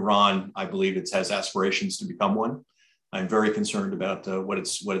 Iran, I believe, it has aspirations to become one. I'm very concerned about what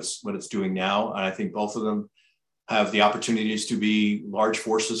it's doing now. And I think both of them have the opportunities to be large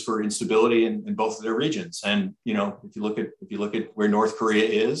forces for instability in both of their regions. And if you look at where North Korea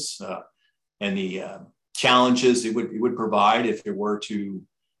is and the challenges it would provide if it were to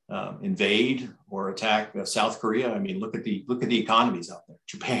invade or attack South Korea. I mean, look at the economies out there: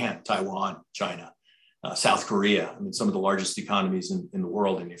 Japan, Taiwan, China, South Korea. I mean, some of the largest economies in the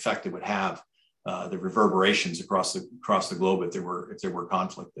world, and the effect it would have, the reverberations across the globe if there were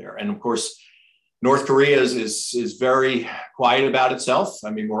conflict there. And of course, North Korea is very quiet about itself. I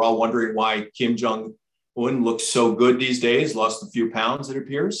mean, we're all wondering why Kim Jong-un looks so good these days, lost a few pounds, it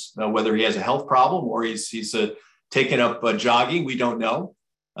appears. Whether he has a health problem or he's taken up jogging, we don't know.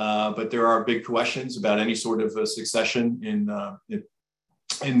 But there are big questions about any sort of succession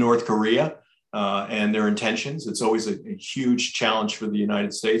in North Korea and their intentions. It's always a huge challenge for the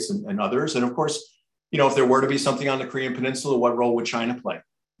United States and others. And of course, if there were to be something on the Korean Peninsula, what role would China play?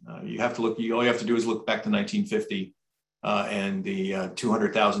 All you have to do is look back to 1950 and the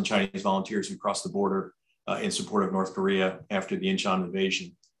 200,000 Chinese volunteers who crossed the border in support of North Korea after the Incheon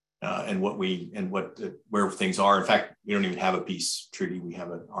invasion, where things are. In fact, we don't even have a peace treaty; we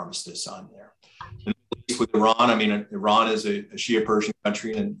have an armistice on there. And with Iran, I mean, Iran is a Shia Persian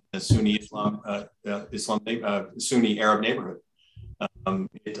country and a Sunni Sunni Arab neighborhood.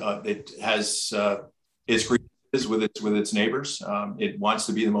 It has its grievances with its neighbors. It wants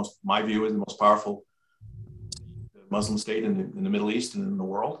to be my view is the most powerful Muslim state in the Middle East and in the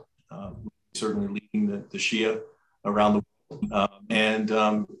world. Certainly leading the Shia around the world.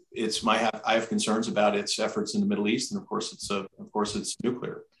 I have concerns about its efforts in the Middle East, and of course it's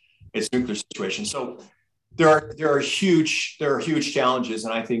nuclear. It's nuclear situation. So there are huge challenges,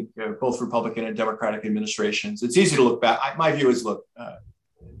 and I think both Republican and Democratic administrations. It's easy to look back. My view is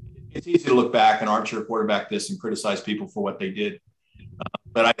it's easy to look back and armchair quarterback this and criticize people for what they did.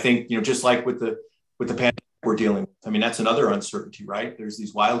 But I think just like with the pandemic we're dealing with, I mean, that's another uncertainty, right? There's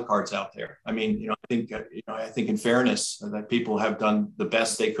these wild cards out there. I mean, I think in fairness that people have done the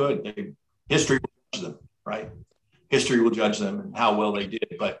best they could. History will judge them, right? History will judge them and how well they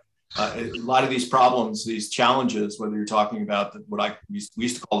did. But a lot of these problems, these challenges, whether you're talking about what we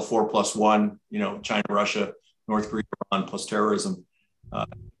used to call the 4+1, China, Russia, North Korea, Iran plus terrorism,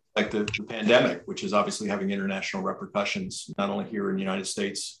 like the pandemic, which is obviously having international repercussions, not only here in the United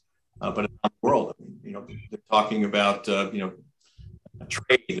States, but around the world. I mean, they're talking about,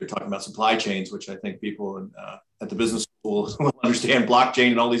 trade, they're talking about supply chains, which I think people at the business school will understand,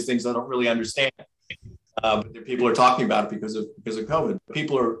 blockchain and all these things I don't really understand. But people are talking about it because of COVID.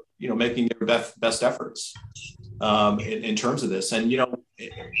 People are, making their best efforts in terms of this. And,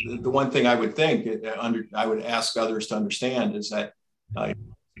 the one thing I would think, I would ask others to understand is that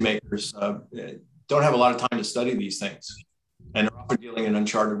makers don't have a lot of time to study these things, and they're often dealing in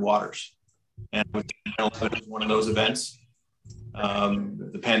uncharted waters. And 9/11 is one of those events.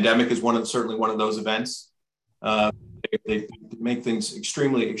 The pandemic is certainly one of those events. They make things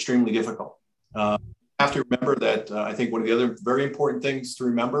extremely, extremely difficult. You have to remember that I think one of the other very important things to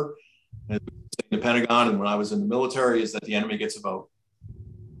remember in the Pentagon and when I was in the military is that the enemy gets a vote,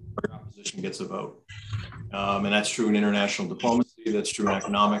 or your opposition gets a vote. And that's true in international diplomacy, that's true in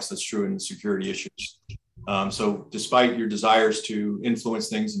economics, that's true in security issues. So despite your desires to influence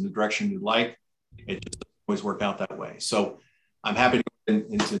things in the direction you'd like, it just doesn't always work out that way. So I'm happy to go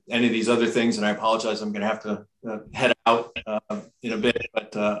into any of these other things, and I apologize, I'm going to have to head out in a bit,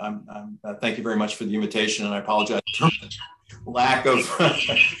 but thank you very much for the invitation, and I apologize for lack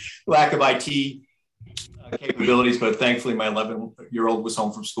of IT capabilities, but thankfully my 11-year-old was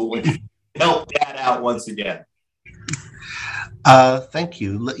home from school and helped Dad out once again. Thank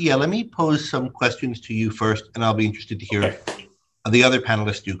you. Yeah, let me pose some questions to you first, and I'll be interested to hear the other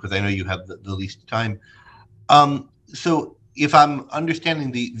panelists do, because I know you have the least time. So if I'm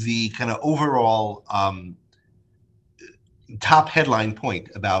understanding the kind of overall top headline point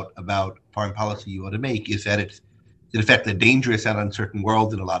about foreign policy you want to make is that it's in effect a dangerous and uncertain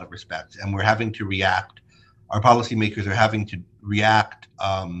world in a lot of respects, and we're having to react. Our policymakers are having to react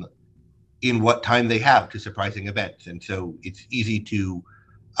in what time they have to surprising events, and so it's easy to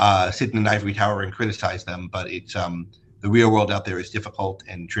sit in an ivory tower and criticize them, but it's the real world out there is difficult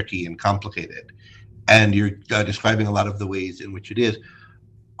and tricky and complicated, and you're describing a lot of the ways in which it is.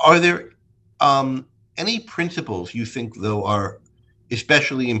 Are there any principles you think, though, are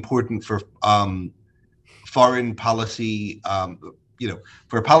especially important for foreign policy,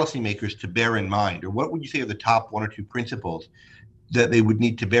 for policymakers to bear in mind, or what would you say are the top one or two principles that they would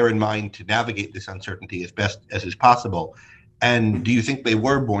need to bear in mind to navigate this uncertainty as best as is possible? And do you think they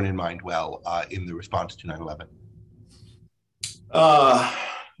were borne in mind well in the response to 9/11?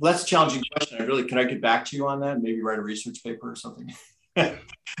 That's a challenging question. Can I get back to you on that? Maybe write a research paper or something.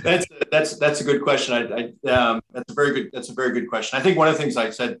 That's a good question. That's a very good question. I think one of the things I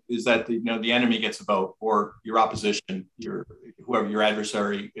said is that the enemy gets a vote, or your opposition, whoever your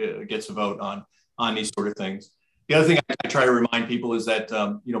adversary gets a vote on these sort of things. The other thing I try to remind people is that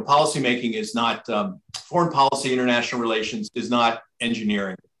policymaking is not foreign policy. International relations is not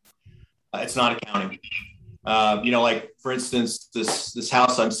engineering. It's not accounting. Like for instance, this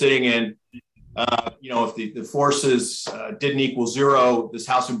house I'm sitting in. If the forces didn't equal zero, this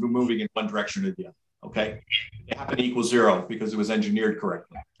house would be moving in one direction or the other. Okay, it happened to equal zero because it was engineered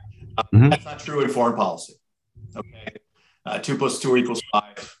correctly. That's not true in foreign policy. Okay, 2 + 2 =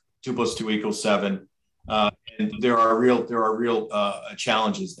 5. 2 + 2 = 7. And there are real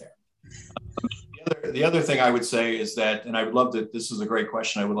challenges there. The other thing I would say is that, and I would love to. This is a great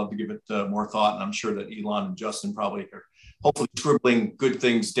question. I would love to give it more thought, and I'm sure that Elon and Justin probably are hopefully scribbling good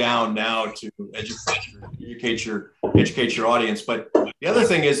things down now to educate your audience. But the other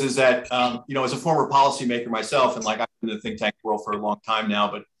thing is that as a former policymaker myself, and like I've been in the think tank world for a long time now,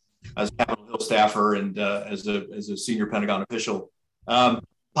 but as a Capitol Hill staffer and as a senior Pentagon official,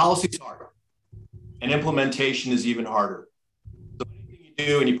 policy is hard, and implementation is even harder. So anything you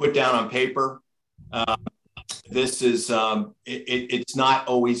do and you put down on paper, this is it's not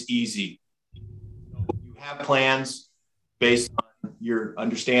always easy. So you have plans based on your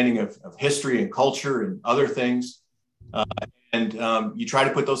understanding of history and culture and other things. And you try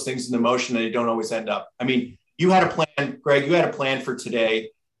to put those things into motion and they don't always end up. I mean, you had a plan, Greg, you had a plan for today,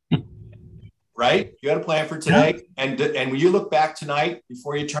 right? You had a plan for today. And when you look back tonight,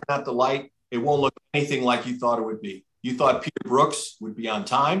 before you turn out the light, it won't look anything like you thought it would be. You thought Peter Brooks would be on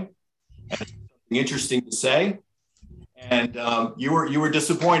time and something interesting to say. And you were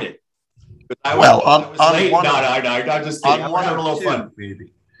disappointed. I'm just kidding. I'm having a little fun.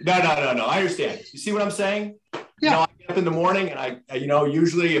 Maybe. No. I understand. You see what I'm saying? Yeah. I get up in the morning and I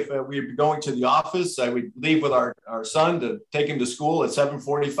usually if we'd be going to the office, I would leave with our son to take him to school at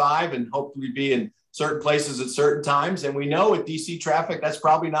 7:45 and hope we'd be in certain places at certain times. And we know with DC traffic, that's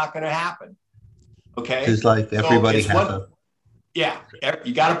probably not going to happen. Okay. It's like everybody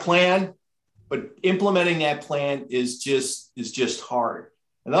you got a plan, but implementing that plan is just hard.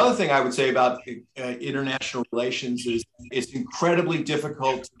 Another thing I would say about international relations is it's incredibly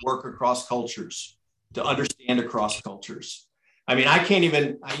difficult to work across cultures, to understand across cultures. I mean, I can't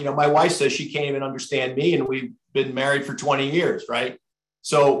even, my wife says she can't even understand me, and we've been married for 20 years, right?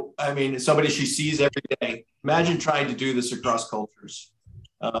 So, I mean, somebody she sees every day. Imagine trying to do this across cultures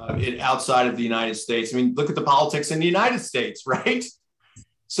outside of the United States. I mean, look at the politics in the United States, right?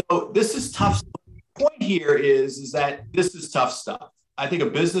 So this is tough. The point here is that this is tough stuff. I think a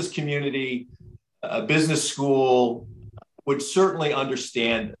business community, a business school would certainly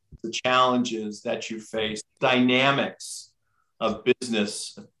understand the challenges that you face, dynamics of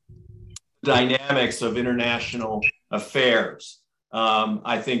business, dynamics of international affairs.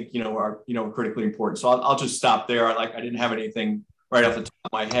 I think are critically important. So I'll just stop there. I didn't have anything right off the top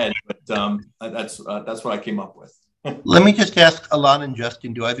of my head, but that's what I came up with. Let me just ask Alon and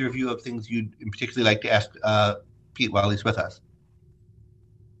Justin, do either of you have things you'd particularly like to ask Pete while he's with us?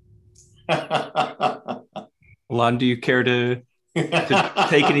 Alon, do you care to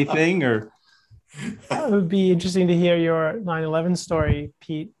take anything, or? It would be interesting to hear your 9/11 story,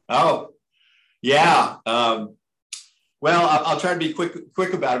 Pete. Oh, yeah. Well, I'll try to be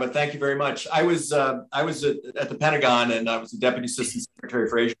quick about it, but thank you very much. I was at the Pentagon, and I was the Deputy Assistant Secretary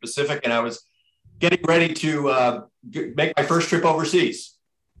for Asia Pacific, and I was getting ready to make my first trip overseas.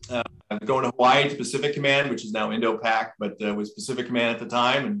 I'm going to Hawaii to Pacific Command, which is now Indo-Pac, but was Pacific Command at the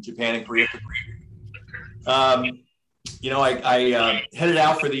time, and Japan and Korea. I headed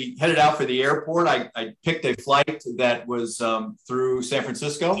out for the airport. I picked a flight that was through San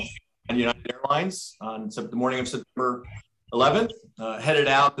Francisco and United Airlines on the morning of September 11th. Headed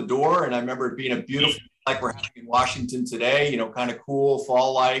out the door, and I remember it being a beautiful, like we're having in Washington today. Kind of cool,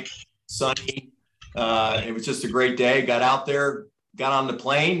 fall-like, sunny. It was just a great day. Got out there, got on the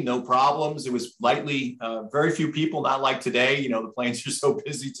plane, no problems. It was lightly, very few people, not like today. The planes are so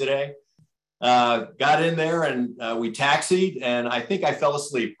busy today. Got in there, and we taxied, and I think I fell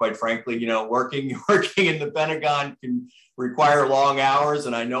asleep, quite frankly. Working in the Pentagon can require long hours,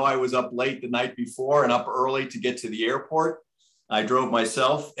 and I know I was up late the night before and up early to get to the airport. I drove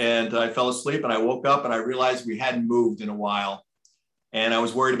myself, and I fell asleep, and I woke up, and I realized we hadn't moved in a while, and I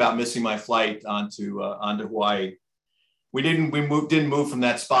was worried about missing my flight onto Hawaii. We didn't move from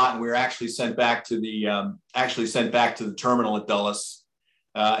that spot, and we were actually sent back to the terminal at Dulles.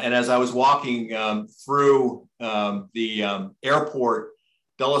 And as I was walking through the airport,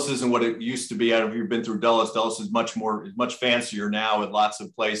 Dulles isn't what it used to be. I don't know if you've been through Dulles. Dulles is much fancier now with lots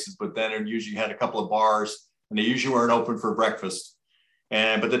of places, but then it usually had a couple of bars, and they usually weren't open for breakfast.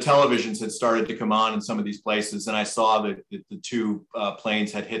 But the televisions had started to come on in some of these places, and I saw that the two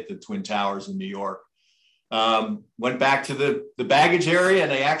planes had hit the Twin Towers in New York. Went back to the baggage area,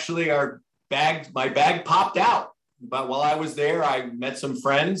 and they actually my bag popped out. But while I was there, I met some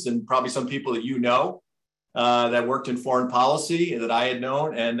friends and probably some people that that worked in foreign policy that I had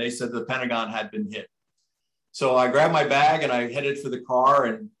known, and they said the Pentagon had been hit. So I grabbed my bag and I headed for the car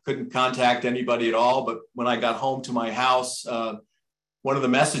and couldn't contact anybody at all. But when I got home to my house, one of the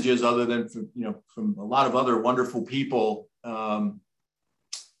messages, other than from a lot of other wonderful people,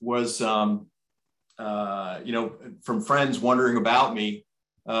 was from friends wondering about me,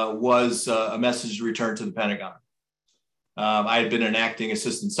 was a message to return to the Pentagon. I had been an acting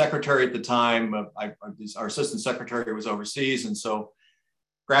assistant secretary at the time. Our assistant secretary was overseas, and so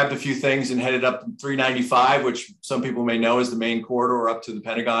grabbed a few things and headed up 395, which some people may know is the main corridor up to the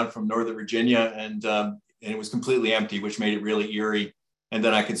Pentagon from Northern Virginia, and it was completely empty, which made it really eerie. And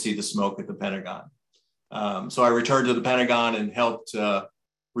then I could see the smoke at the Pentagon. So I returned to the Pentagon and helped to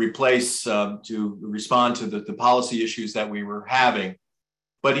respond to the policy issues that we were having.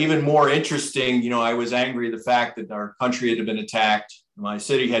 But even more interesting, I was angry at the fact that our country had been attacked, my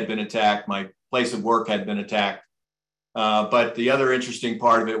city had been attacked, my place of work had been attacked. But the other interesting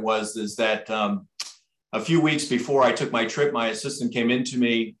part of it is that a few weeks before I took my trip, my assistant came into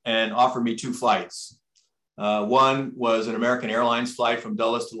me and offered me two flights. One was an American Airlines flight from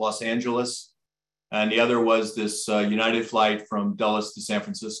Dulles to Los Angeles, and the other was this United flight from Dulles to San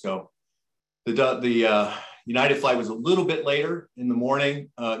Francisco. The United flight was a little bit later in the morning,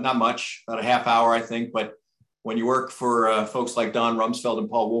 not much, about a half hour, I think. But when you work for folks like Don Rumsfeld and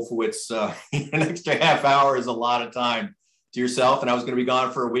Paul Wolfowitz, an extra half hour is a lot of time to yourself. And I was going to be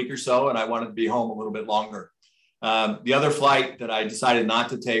gone for a week or so, and I wanted to be home a little bit longer. The other flight that I decided not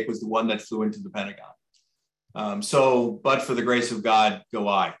to take was the one that flew into the Pentagon. But for the grace of God, go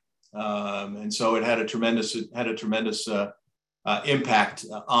I. And so it had a tremendous impact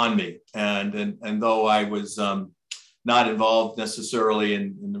on me. And though I was not involved necessarily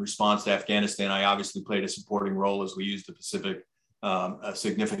in the response to Afghanistan, I obviously played a supporting role as we used the Pacific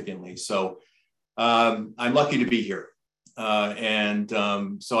significantly. So I'm lucky to be here.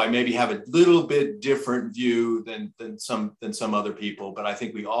 So I maybe have a little bit different view than some other people, but I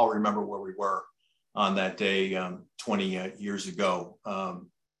think we all remember where we were on that day 20 years ago.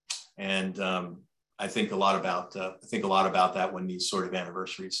 I think a lot about that when these sort of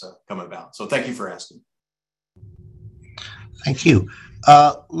anniversaries come about. So thank you for asking. Thank you.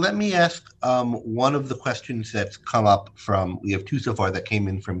 Let me ask one of the questions that's come up from, we have two so far that came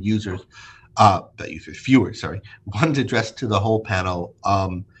in from users, viewers, sorry. One's addressed to the whole panel.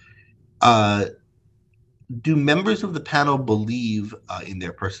 Do members of the panel believe, in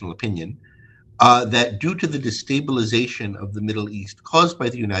their personal opinion, that due to the destabilization of the Middle East caused by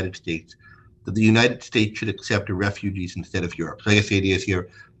the United States, that the United States should accept refugees instead of Europe? So I guess the idea is here,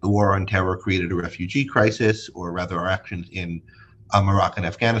 the war on terror created a refugee crisis, or rather our actions in Iraq and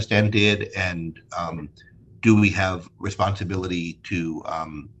Afghanistan did, and do we have responsibility to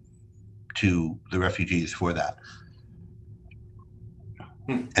the refugees for that?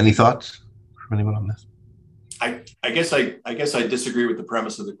 Any thoughts from anyone on this? I guess I disagree with the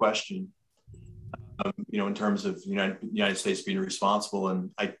premise of the question. In terms of the United States being responsible,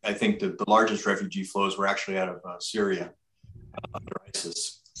 and I think that the largest refugee flows were actually out of Syria under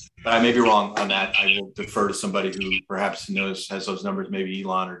ISIS. But I may be wrong on that. I will defer to somebody who perhaps has those numbers. Maybe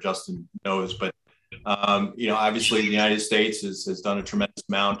Elon or Justin knows. But obviously, the United States has done a tremendous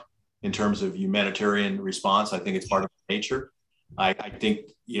amount in terms of humanitarian response. I think it's part of nature. I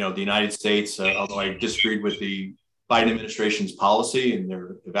think the United States, although I disagreed with the Biden administration's policy and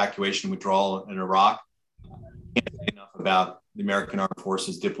their evacuation and withdrawal in Iraq, can't say enough about the American Armed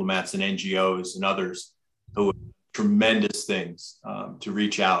Forces, diplomats, and NGOs and others who have done tremendous things to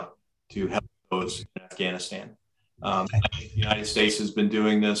reach out to help those in Afghanistan. I think the United States has been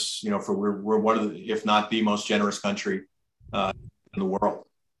doing this, we're one of the, if not the most generous country in the world.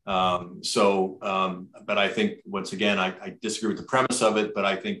 But I think, once again, I disagree with the premise of it, but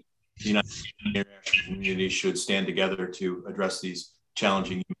I think the United States and the international community should stand together to address these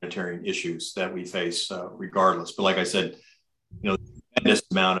challenging humanitarian issues that we face regardless. But like I said, the tremendous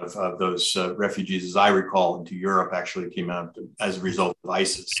amount of those refugees, as I recall, into Europe actually came out as a result of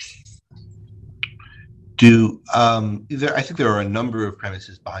ISIS. I think there are a number of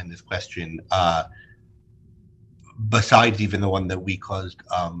premises behind this question, besides even the one that we caused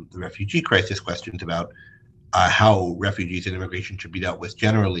the refugee crisis questions about how refugees and immigration should be dealt with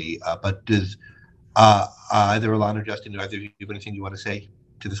generally. But does either Alon or Justin, do either of you have anything you want to say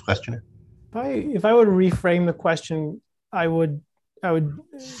to this question? If I would reframe the question, I would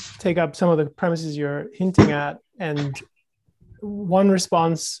take up some of the premises you're hinting at, and one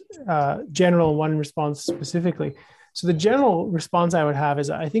response general, one response specifically. So the general response I would have is,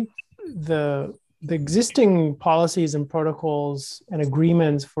 I think the existing policies and protocols and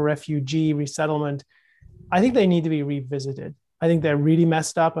agreements for refugee resettlement, I think they need to be revisited. I think they're really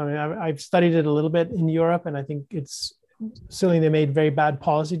messed up. I mean, I've studied it a little bit in Europe, and I think it's certainly they made very bad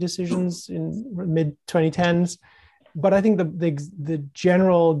policy decisions in mid 2010s. But I think the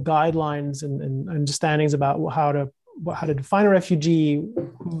general guidelines and understandings about how to define a refugee,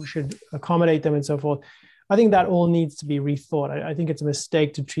 who should accommodate them, and so forth, I think that all needs to be rethought. I think it's a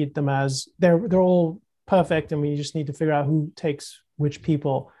mistake to treat them as they're all perfect, and we just need to figure out who takes which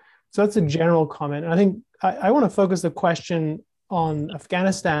people. So that's a general comment. And I think I want to focus the question on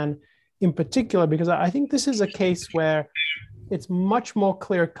Afghanistan in particular, because I think this is a case where it's much more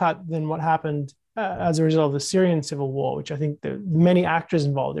clear cut than what happened as a result of the Syrian civil war, which I think there are many actors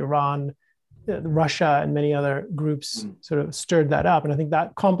involved, Iran, Russia, and many other groups sort of stirred that up. And I think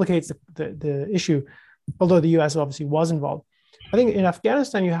that complicates the issue, although the US obviously was involved. I think in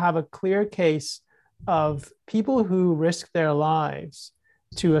Afghanistan, you have a clear case of people who risk their lives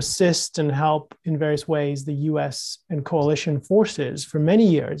to assist and help in various ways the US and coalition forces for many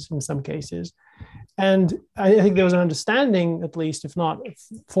years in some cases. And I think there was an understanding, at least, if not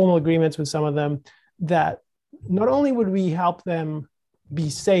formal agreements with some of them, that not only would we help them be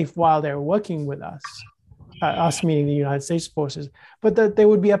safe while they're working with us, us meaning the United States forces, but that there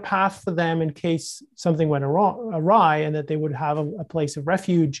would be a path for them in case something went awry, and that they would have a place of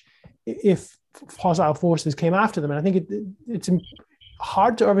refuge if hostile forces came after them. And I think it's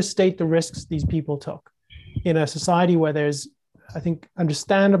hard to overstate the risks these people took in a society where there's, I think,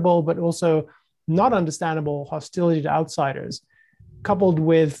 understandable, but also not understandable hostility to outsiders, coupled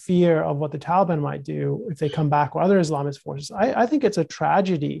with fear of what the Taliban might do if they come back, or other Islamist forces. I think it's a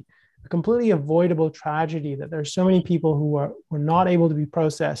tragedy, a completely avoidable tragedy, that there are so many people who were not able to be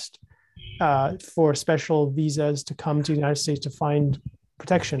processed for special visas to come to the United States to find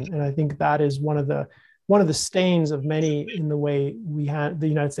protection. And I think that is one of the stains of many in the way the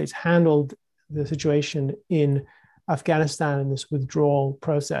United States handled the situation in Afghanistan in this withdrawal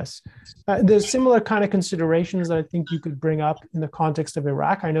process. There's similar kind of considerations that I think you could bring up in the context of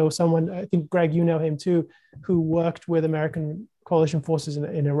Iraq. I know someone, I think, Greg, you know him too, who worked with American coalition forces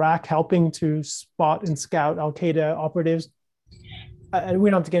in Iraq, helping to spot and scout al-Qaeda operatives. And we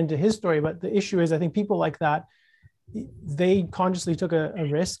don't have to get into his story, but the issue is, I think people like that, they consciously took a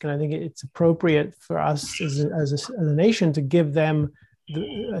risk, and I think it's appropriate for us as a nation to give them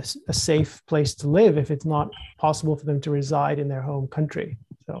a safe place to live if it's not possible for them to reside in their home country.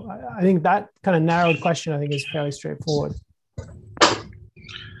 So I think that kind of narrowed question, I think, is fairly straightforward.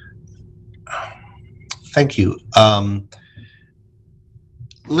 Thank you.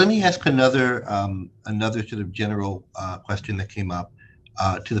 Let me ask another sort of general question that came up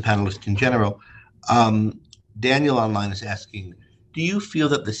to the panelists in general. Daniel online is asking, do you feel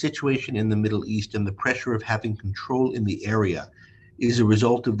that the situation in the Middle East and the pressure of having control in the area is a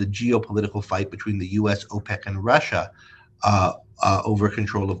result of the geopolitical fight between the US, OPEC, and Russia over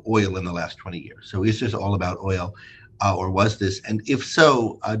control of oil in the last 20 years? So is this all about oil, or was this? And if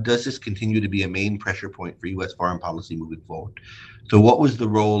so, does this continue to be a main pressure point for US foreign policy moving forward? So what was the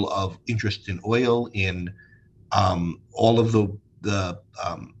role of interest in oil in all of the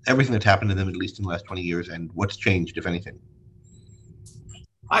everything that's happened in the Middle East in the last 20 years, and what's changed, if anything?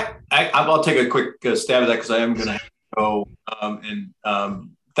 I'll take a quick stab at that, because I am going to go.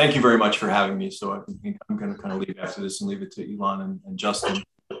 Thank you very much for having me. So I think I'm going to kind of leave after this and leave it to Elon and Justin.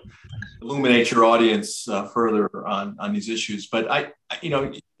 Illuminate your audience further on these issues. But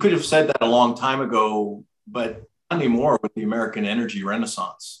you could have said that a long time ago, but not anymore with the American energy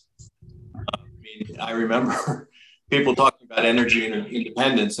renaissance. I remember people talking about energy and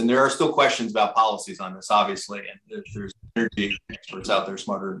independence, and there are still questions about policies on this, obviously, and there's energy experts out there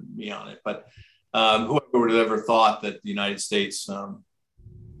smarter than me on it. But whoever would have ever thought that the United States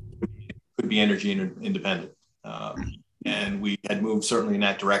could be energy independent? And we had moved certainly in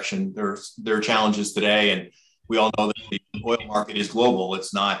that direction. There are challenges today, and we all know that the oil market is global.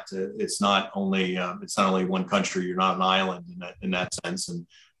 It's not only one country. You're not an island in that sense. And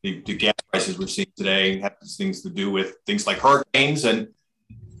the gas prices we're seeing today have things to do with things like hurricanes and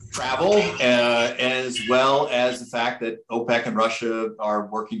travel, as well as the fact that OPEC and Russia are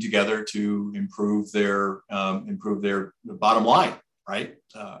working together to improve their bottom line. Right,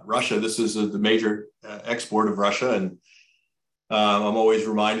 Russia. This is the major export of Russia, and I'm always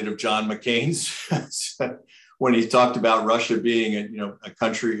reminded of John McCain's when he talked about Russia being a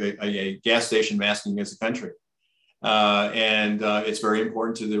country, a gas station masking as a country. And it's very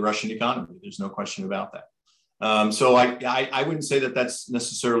important to the Russian economy. There's no question about that. So I wouldn't say that that's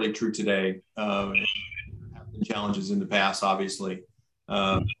necessarily true today. Challenges in the past, obviously,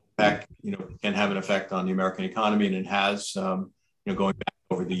 can have an effect on the American economy, and it has, going back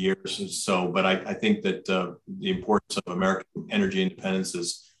over the years. So, but I think that the importance of American energy independence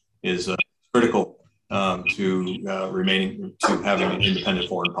is critical to having an independent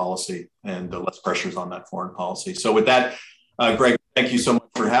foreign policy and less pressures on that foreign policy. So with that, Greg, thank you so much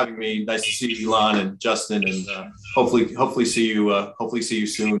for having me. Nice to see you, Elon and Justin, and hopefully see you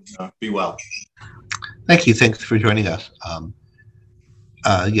soon. Be well. Thank you. Thanks for joining us.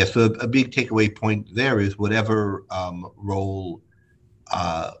 Yes, so a big takeaway point there is whatever role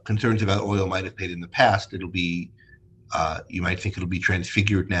concerns about oil might have played in the past, it'll be you might think it'll be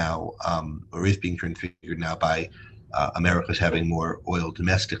transfigured now, or is being transfigured now by America's having more oil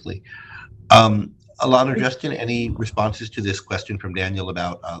domestically. Alon or Justin, any responses to this question from Daniel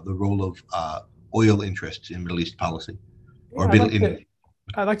about the role of oil interests in Middle East policy? I'd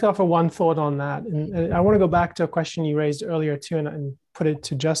like to offer one thought on that. And I want to go back to a question you raised earlier too, and put it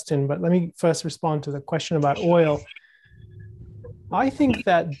to Justin, but let me first respond to the question about oil. I think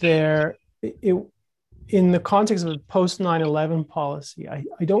that in the context of a post 9/11 policy, I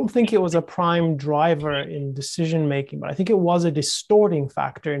don't think it was a prime driver in decision making, but I think it was a distorting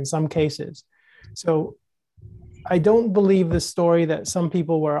factor in some cases. So I don't believe the story that some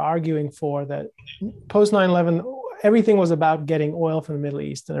people were arguing for, that post 9/11, everything was about getting oil from the Middle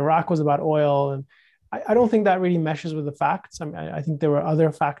East, and Iraq was about oil. And I don't think that really meshes with the facts. I mean, I think there were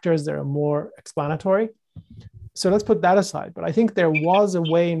other factors that are more explanatory. So let's put that aside. But I think there was a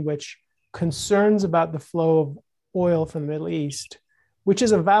way in which concerns about the flow of oil from the Middle East, which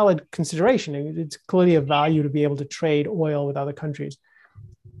is a valid consideration. It's clearly a value to be able to trade oil with other countries.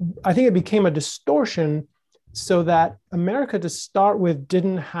 I think it became a distortion so that America, to start with,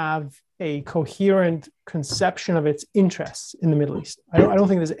 didn't have a coherent conception of its interests in the Middle East. I don't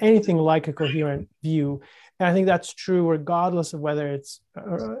think there's anything like a coherent view. And I think that's true regardless of whether it's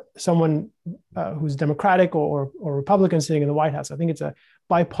someone who's Democratic or Republican sitting in the White House. I think it's a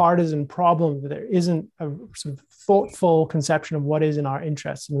bipartisan problem that there isn't a sort of thoughtful conception of what is in our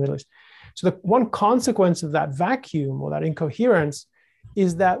interests in the Middle East. So the one consequence of that vacuum or that incoherence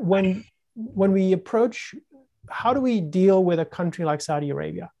is that when we approach, how do we deal with a country like Saudi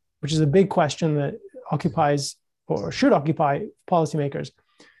Arabia, which is a big question that occupies or should occupy policymakers.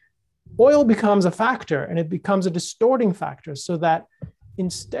 oil becomes a factor, and it becomes a distorting factor, so that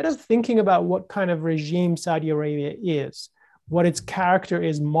instead of thinking about what kind of regime Saudi Arabia is, what its character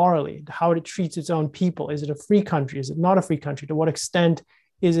is morally, how it treats its own people, is it a free country, is it not a free country, to what extent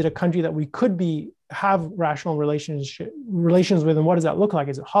is it a country that we could have rational relations with, and what does that look like?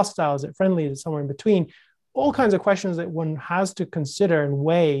 Is it hostile? Is it friendly? Is it somewhere in between? All kinds of questions that one has to consider and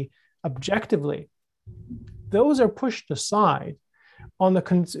weigh objectively. Those are pushed aside and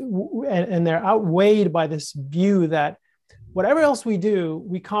they're outweighed by this view that whatever else we do,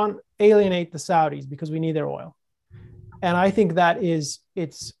 we can't alienate the Saudis because we need their oil. And I think that it's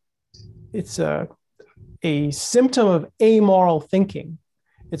a symptom of amoral thinking.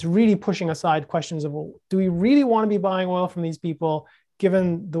 It's really pushing aside questions of, well, do we really want to be buying oil from these people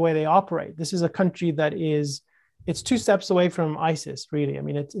given the way they operate? This is a country that it's 2 steps away from ISIS, really. I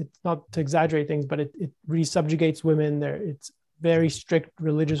mean, it's not to exaggerate things, but it really subjugates women. It's very strict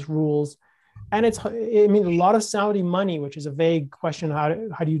religious rules. And a lot of Saudi money, which is a vague question, how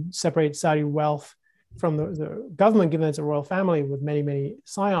do you separate Saudi wealth from the government, given it's a royal family with many, many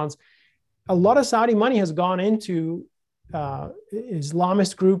scions? A lot of Saudi money has gone into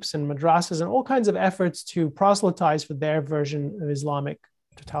Islamist groups and madrasas and all kinds of efforts to proselytize for their version of Islamic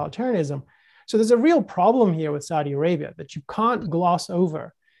totalitarianism. So there's a real problem here with Saudi Arabia that you can't gloss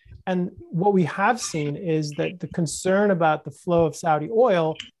over. And what we have seen is that the concern about the flow of Saudi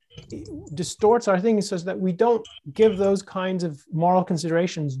oil distorts our thinking so that we don't give those kinds of moral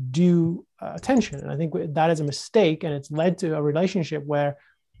considerations due attention. And I think that is a mistake, and it's led to a relationship where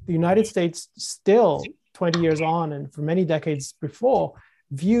the United States still 20 years on, and for many decades before,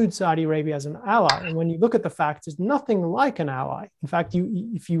 viewed Saudi Arabia as an ally. And when you look at the facts, it's nothing like an ally. In fact,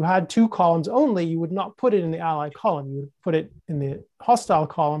 if you had 2 columns only, you would not put it in the ally column. You would put it in the hostile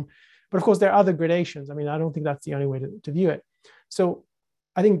column. But of course, there are other gradations. I mean, I don't think that's the only way to view it. So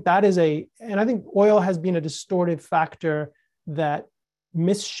I think that is and I think oil has been a distortive factor that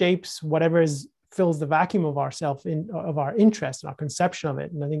misshapes whatever fills the vacuum of of our interest and our conception of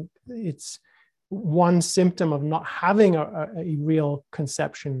it. And I think it's one symptom of not having a real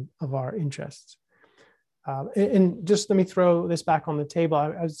conception of our interests. And just let me throw this back on the table.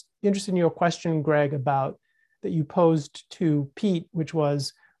 I was interested in your question, Greg, that you posed to Pete, which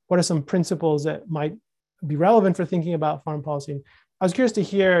was, what are some principles that might be relevant for thinking about foreign policy? And I was curious to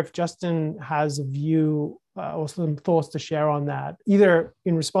hear if Justin has a view or some thoughts to share on that, either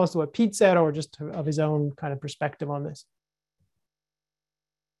in response to what Pete said or just of his own kind of perspective on this.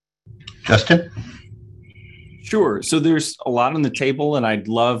 Justin? Sure. So there's a lot on the table, and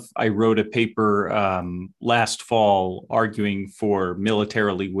I wrote a paper last fall arguing for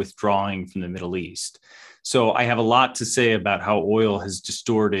militarily withdrawing from the Middle East. So I have a lot to say about how oil has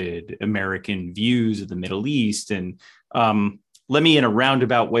distorted American views of the Middle East. And let me, in a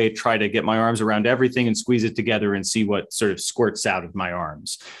roundabout way, try to get my arms around everything and squeeze it together and see what sort of squirts out of my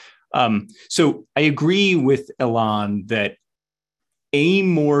arms. So I agree with Ilan that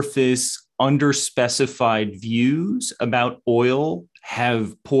amorphous, underspecified views about oil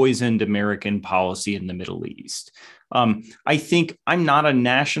have poisoned American policy in the Middle East. I think I'm not a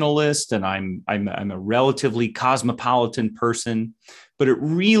nationalist, and I'm a relatively cosmopolitan person, but it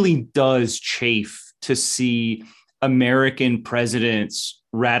really does chafe to see American presidents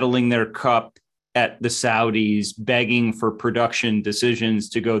rattling their cup at the Saudis, begging for production decisions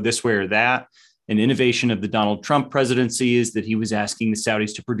to go this way or that. An innovation of the Donald Trump presidency is that he was asking the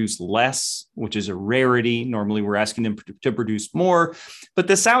Saudis to produce less, which is a rarity. Normally, we're asking them to produce more, but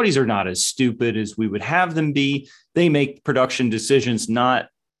the Saudis are not as stupid as we would have them be. They make production decisions not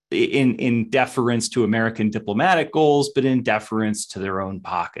in deference to American diplomatic goals, but in deference to their own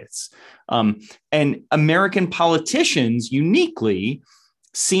pockets. And American politicians uniquely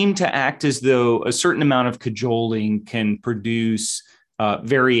seem to act as though a certain amount of cajoling can produce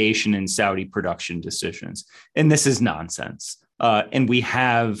variation in Saudi production decisions. And this is nonsense. And we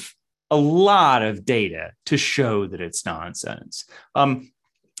have a lot of data to show that it's nonsense. And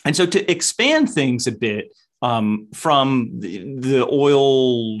so to expand things a bit from the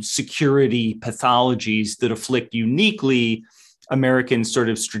oil security pathologies that afflict uniquely American sort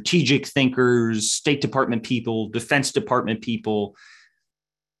of strategic thinkers, State Department people, Defense Department people,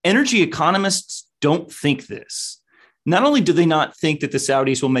 energy economists don't think this. Not only do they not think that the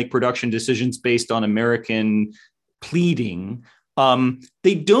Saudis will make production decisions based on American pleading,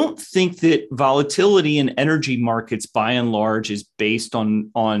 they don't think that volatility in energy markets, by and large, is based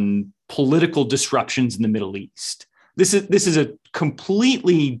on political disruptions in the Middle East. This is a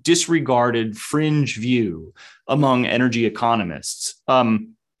completely disregarded fringe view among energy economists.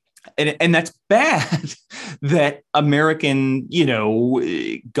 And that's bad that American,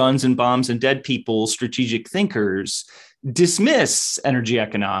 guns and bombs and dead people, strategic thinkers dismiss energy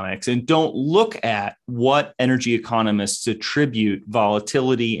economics and don't look at what energy economists attribute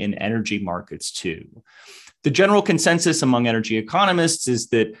volatility in energy markets to. The general consensus among energy economists is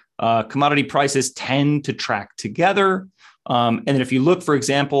that commodity prices tend to track together. And then if you look, for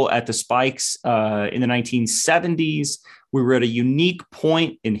example, at the spikes in the 1970s, we were at a unique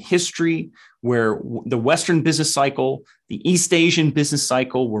point in history where the Western business cycle, the East Asian business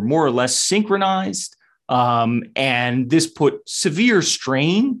cycle were more or less synchronized. And this put severe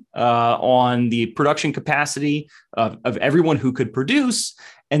strain on the production capacity of everyone who could produce,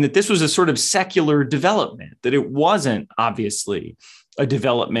 and that this was a sort of secular development, that it wasn't obviously a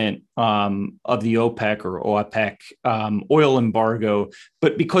development of the OPEC or OPEC oil embargo,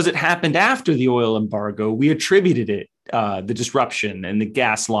 but because it happened after the oil embargo, we attributed it, the disruption and the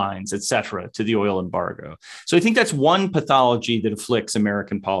gas lines, et cetera, to the oil embargo. So I think that's one pathology that afflicts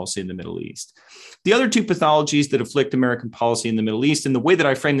American policy in the Middle East. The other two pathologies that afflict American policy in the Middle East, and the way that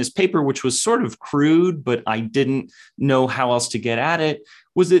I framed this paper, which was sort of crude, but I didn't know how else to get at it,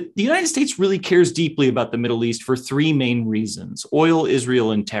 was that the United States really cares deeply about the Middle East for three main reasons: oil, Israel,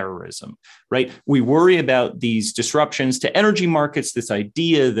 and terrorism, right? We worry about these disruptions to energy markets, this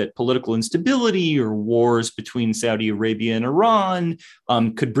idea that political instability or wars between Saudi Arabia and Iran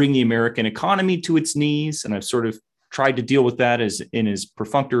could bring the American economy to its knees. And I've sort of tried to deal with that in as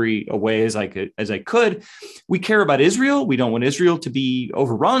perfunctory a way as I could. We care about Israel. We don't want Israel to be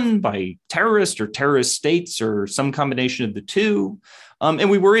overrun by terrorist states or some combination of the two. And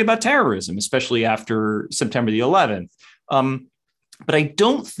we worry about terrorism, especially after September the 11th. But I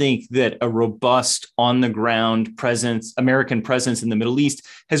don't think that a robust on-the-ground presence, American presence in the Middle East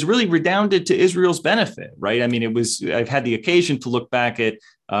has really redounded to Israel's benefit, right? I mean, I've had the occasion to look back at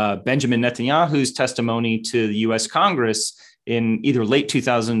Benjamin Netanyahu's testimony to the US Congress in either late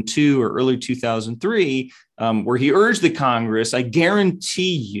 2002 or early 2003, where he urged the Congress, I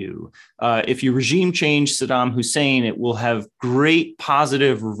guarantee you, if you regime change Saddam Hussein, it will have great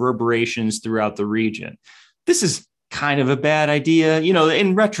positive reverberations throughout the region. This is kind of a bad idea.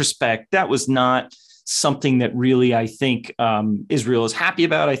 In retrospect, that was not something that really, I think, Israel is happy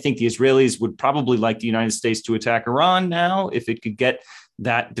about. I think the Israelis would probably like the United States to attack Iran now if it could get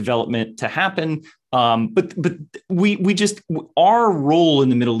that development to happen. But our role in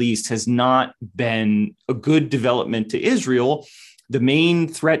the Middle East has not been a good development to Israel. The main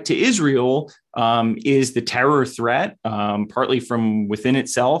threat to Israel is the terror threat, partly from within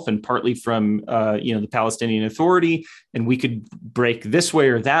itself and partly from the Palestinian Authority. And we could break this way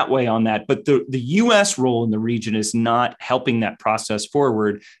or that way on that. But the U.S. role in the region is not helping that process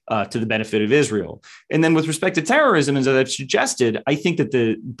forward to the benefit of Israel. And then with respect to terrorism, as I've suggested, I think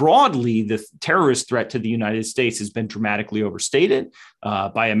that broadly the terrorist threat to the United States has been dramatically overstated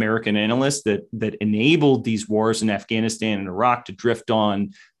by American analysts that enabled these wars in Afghanistan and Iraq to drift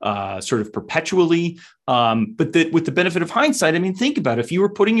on sort of perpetually. But that with the benefit of hindsight, I mean, think about it. If you were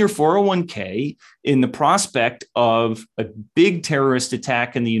putting your 401k in the prospect of a big terrorist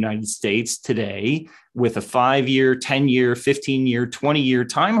attack in the United States today with a 5-year, 10-year, 15-year, 20-year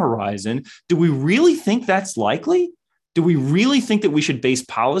time horizon, do we really think that's likely? Do we really think that we should base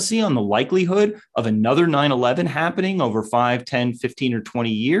policy on the likelihood of another 9/11 happening over 5, 10, 15, or 20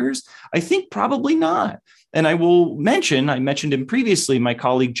 years? I think probably not. And I mentioned him previously, my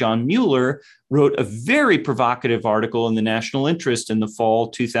colleague John Mueller wrote a very provocative article in the National Interest in the fall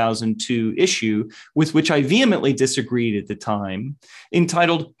 2002 issue, with which I vehemently disagreed at the time,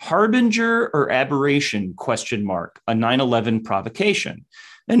 entitled Harbinger or Aberration, a 9/11 provocation.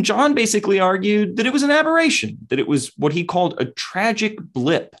 And John basically argued that it was an aberration, that it was what he called a tragic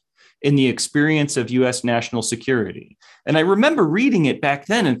blip in the experience of U.S. national security. And I remember reading it back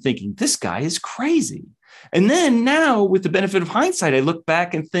then and thinking, this guy is crazy. And then now, with the benefit of hindsight, I look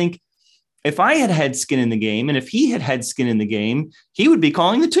back and think, if I had had skin in the game, and if he had had skin in the game, he would be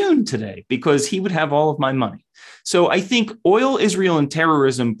calling the tune today because he would have all of my money. So I think oil, Israel, and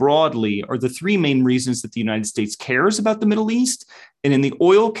terrorism broadly are the three main reasons that the United States cares about the Middle East. And in the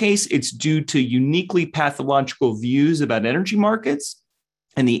oil case, it's due to uniquely pathological views about energy markets.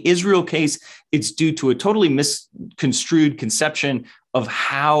 In the Israel case, it's due to a totally misconstrued conception of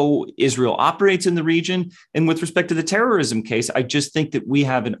how Israel operates in the region. And with respect to the terrorism case, I just think that we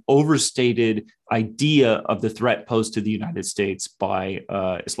have an overstated idea of the threat posed to the United States by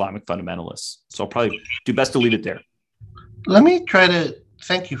Islamic fundamentalists. So I'll probably do best to leave it there. Let me try to,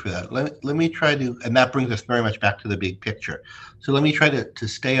 thank you for that. Let me try to, and that brings us very much back to the big picture. So let me try to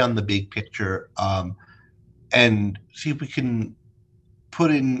stay on the big picture and see if we can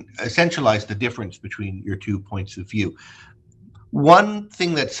essentialize the difference between your 2 points of view. One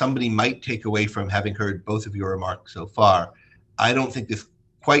thing that somebody might take away from having heard both of your remarks so far, I don't think this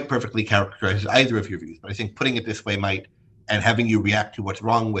quite perfectly characterizes either of your views, but I think putting it this way might, and having you react to what's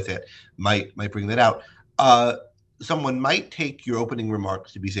wrong with it, might bring that out. Someone might take your opening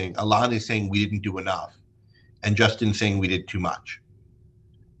remarks to be saying, Alon is saying we didn't do enough, and Justin saying we did too much.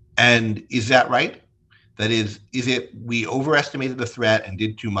 And is that right? That is it we overestimated the threat and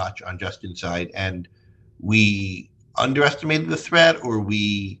did too much on Justin's side, and we underestimated the threat, or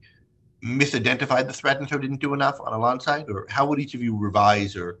we misidentified the threat and so didn't do enough on Alon's side? Or how would each of you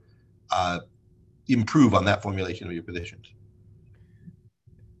revise or improve on that formulation of your positions?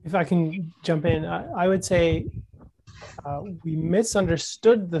 If I can jump in, I would say we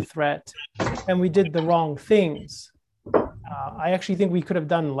misunderstood the threat and we did the wrong things. I actually think we could have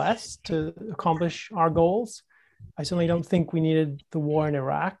done less to accomplish our goals. I certainly don't think we needed the war in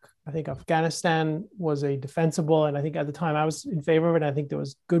Iraq. I think Afghanistan was a defensible, and I think at the time I was in favor of it. I think there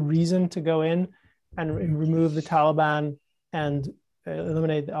was good reason to go in and remove the Taliban and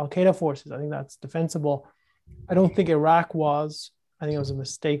eliminate the Al-Qaeda forces. I think that's defensible. I don't think Iraq was. I think it was a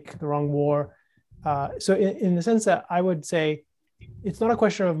mistake, the wrong war. So in the sense that I would say it's not a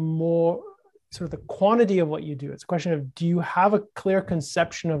question of more sort of the quantity of what you do. It's a question of, do you have a clear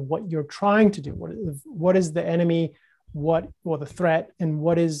conception of what you're trying to do? What is the enemy, or the threat, and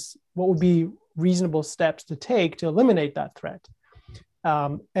what would be reasonable steps to take to eliminate that threat?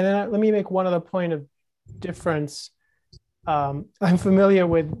 And then let me make one other point of difference. I'm familiar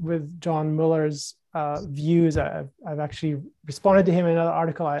with John Muller's views. I've actually responded to him in another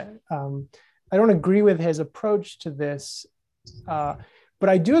article. I don't agree with his approach to this, but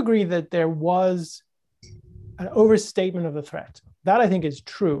I do agree that there was an overstatement of the threat. That I think is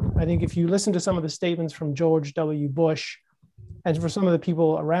true. I think if you listen to some of the statements from George W. Bush and for some of the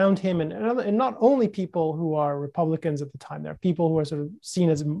people around him, and not only people who are Republicans at the time, there are people who are sort of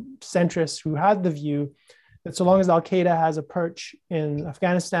seen as centrists who had the view that so long as Al-Qaeda has a perch in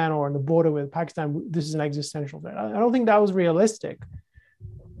Afghanistan or on the border with Pakistan, this is an existential threat. I don't think that was realistic.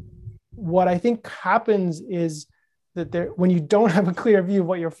 What I think happens is that when you don't have a clear view of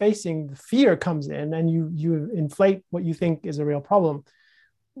what you're facing, the fear comes in and you inflate what you think is a real problem.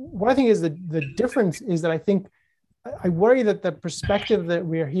 What I think is the difference is that I worry that the perspective that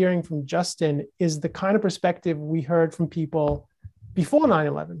we're hearing from Justin is the kind of perspective we heard from people before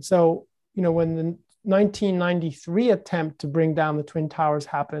 9/11. So, when the 1993 attempt to bring down the Twin Towers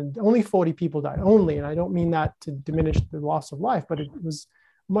happened, only 40 people died, and I don't mean that to diminish the loss of life, but it was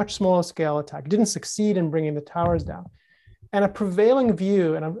much smaller scale attack. It didn't succeed in bringing the towers down. And a prevailing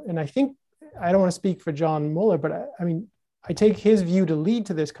view, and I think, I don't want to speak for John Muller, but I take his view to lead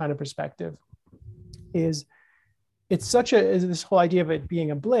to this kind of perspective, is it's this whole idea of it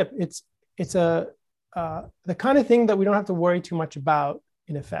being a blip. It's the kind of thing that we don't have to worry too much about,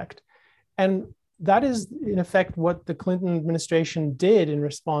 in effect. And that is, in effect, what the Clinton administration did in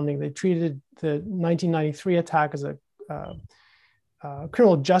responding. They treated the 1993 attack as a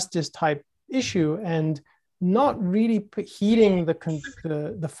criminal justice type issue, and not really heeding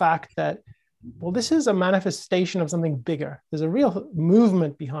the fact that, well, this is a manifestation of something bigger. There's a real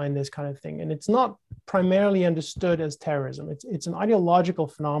movement behind this kind of thing, and it's not primarily understood as terrorism. It's an ideological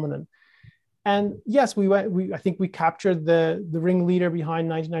phenomenon. And yes, I think we captured the ringleader behind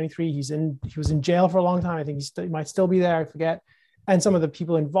 1993. He was in jail for a long time. I think he might still be there. I forget. And some of the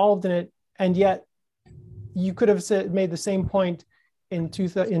people involved in it. And yet, you could have made the same point in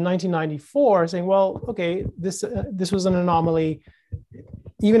 1994, saying, well, okay, this was an anomaly.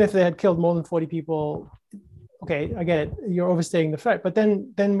 Even if they had killed more than 40 people, okay, I get it. You're overstating the threat. But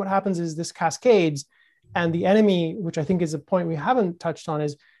then what happens is this cascades, and the enemy, which I think is a point we haven't touched on,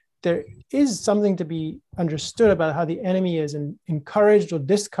 is there is something to be understood about how the enemy is encouraged or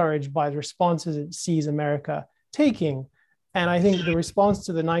discouraged by the responses it sees America taking. And I think the response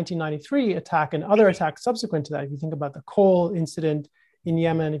to the 1993 attack and other attacks subsequent to that, if you think about the coal incident in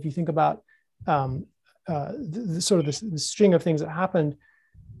Yemen, if you think about the string of things that happened,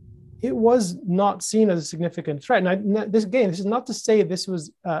 it was not seen as a significant threat. And this is not to say this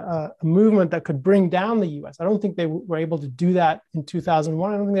was a movement that could bring down the US. I don't think they were able to do that in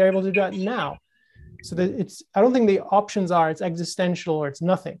 2001. I don't think they're able to do that now. So I don't think the options are it's existential or it's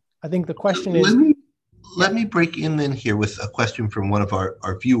nothing. I think the question is... Let me break in then here with a question from one of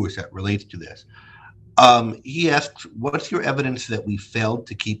our viewers that relates to this. He asks, what's your evidence that we failed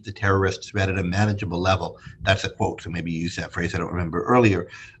to keep the terrorist threat at a manageable level? That's a quote, so maybe you used that phrase, I don't remember earlier.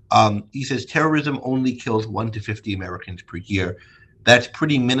 He says, terrorism only kills 1 to 50 Americans per year. That's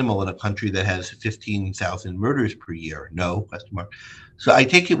pretty minimal in a country that has 15,000 murders per year. No, question mark. So I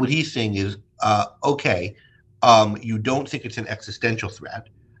take it what he's saying is, okay, you don't think it's an existential threat,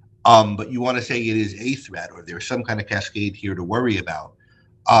 but you want to say it is a threat, or there's some kind of cascade here to worry about.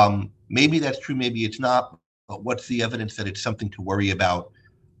 Maybe that's true, maybe it's not, but what's the evidence that it's something to worry about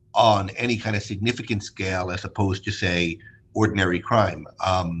on any kind of significant scale as opposed to, say, ordinary crime?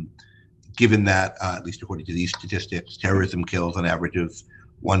 Given that, at least according to these statistics, terrorism kills an average of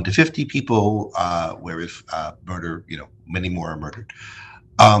 1 to 50 people, whereas murder, many more are murdered.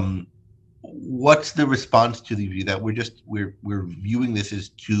 What's the response to the view that we're viewing this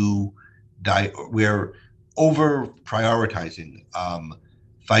as we're over prioritizing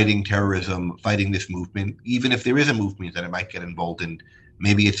fighting terrorism, fighting this movement, even if there is a movement that it might get involved in,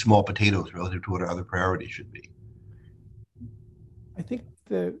 maybe it's small potatoes relative to what our other priorities should be? I think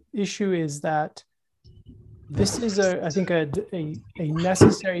the issue is that this is, I think, a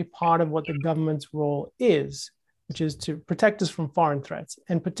necessary part of what the government's role is, which is to protect us from foreign threats.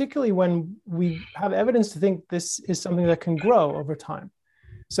 And particularly when we have evidence to think this is something that can grow over time.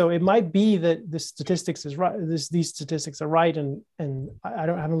 So it might be that the statistics is right. These statistics are right, and I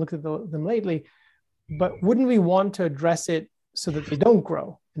haven't looked at them lately. But wouldn't we want to address it so that they don't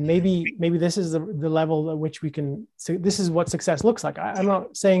grow? And maybe this is the level at which we can. So this is what success looks like. I'm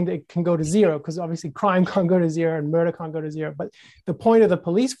not saying that it can go to zero, because obviously crime can't go to zero and murder can't go to zero. But the point of the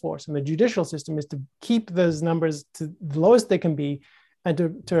police force and the judicial system is to keep those numbers to the lowest they can be, and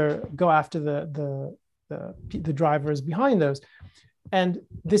to go after the drivers behind those. And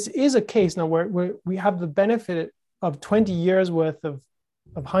this is a case now where we have the benefit of 20 years worth of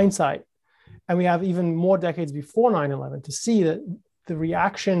hindsight, and we have even more decades before 9/11 to see that the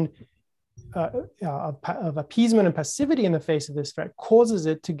reaction of appeasement and passivity in the face of this threat causes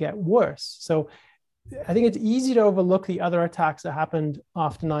it to get worse. So I think it's easy to overlook the other attacks that happened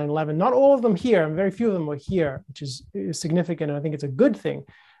after 9/11. Not all of them here, and very few of them were here, which is significant, and I think it's a good thing.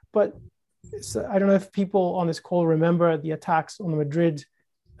 But I don't know if people on this call remember the attacks on the Madrid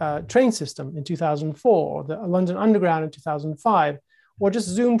train system in 2004, or the London Underground in 2005, or just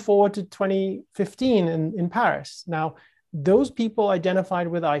zoom forward to 2015 in Paris. Now, those people identified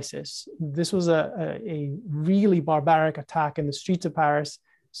with ISIS. This was a really barbaric attack in the streets of Paris,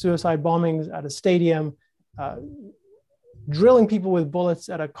 suicide bombings at a stadium, drilling people with bullets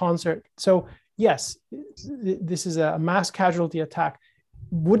at a concert. So yes, this is a mass casualty attack.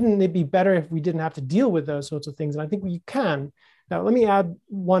 Wouldn't it be better if we didn't have to deal with those sorts of things? And I think we can. Now, let me add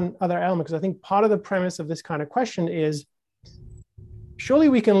one other element, because I think part of the premise of this kind of question is, surely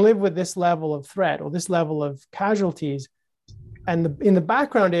we can live with this level of threat or this level of casualties. And in the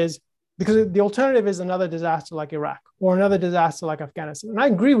background is, because the alternative is another disaster like Iraq or another disaster like Afghanistan. And I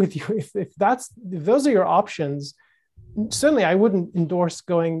agree with you. If those are your options, certainly I wouldn't endorse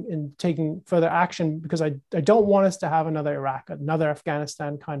going and taking further action, because I don't want us to have another Iraq, another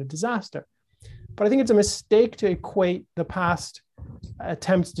Afghanistan kind of disaster. But I think it's a mistake to equate the past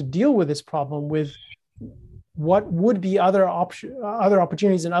attempts to deal with this problem with what would be other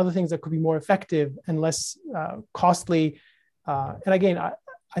opportunities and other things that could be more effective and less costly. And again,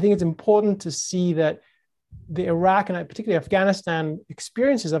 I think it's important to see that the Iraq and particularly Afghanistan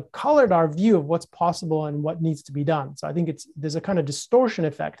experiences have colored our view of what's possible and what needs to be done. So I think there's a kind of distortion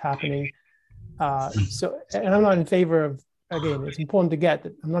effect happening. And I'm not in favor of, again, it's important to get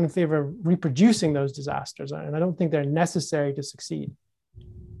that I'm not in favor of reproducing those disasters, and I don't think they're necessary to succeed.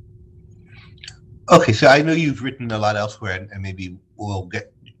 Okay, so I know you've written a lot elsewhere, and maybe we'll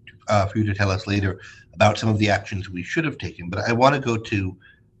get for you to tell us later about some of the actions we should have taken. But I want to go to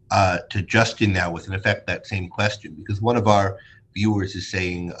Justin now with, in effect, that same question, because one of our viewers is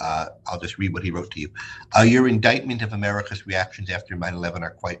saying, I'll just read what he wrote to you. Your indictment of America's reactions after 9/11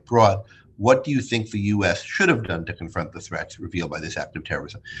 are quite broad. What do you think the U.S. should have done to confront the threats revealed by this act of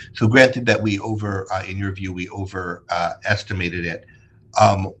terrorism? So granted that in your view, we overestimated it.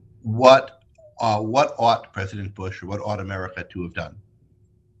 What ought President Bush, or what ought America to have done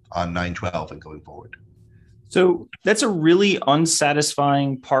on 9/12 and going forward? So that's a really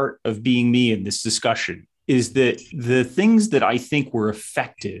unsatisfying part of being me in this discussion, is that the things that I think were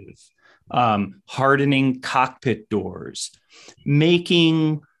effective, hardening cockpit doors,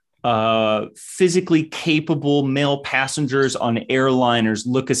 making physically capable male passengers on airliners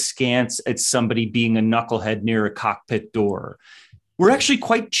look askance at somebody being a knucklehead near a cockpit door, were actually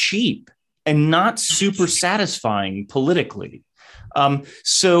quite cheap and not super satisfying politically.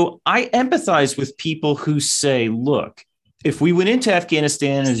 So I empathize with people who say, look, if we went into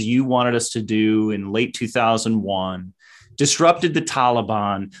Afghanistan as you wanted us to do in late 2001, disrupted the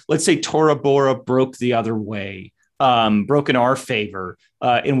Taliban, let's say Tora Bora broke the other way, broke in our favor,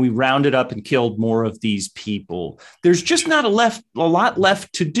 and we rounded up and killed more of these people. There's just not a lot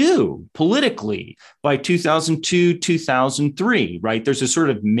left to do politically by 2002, 2003, right? There's a sort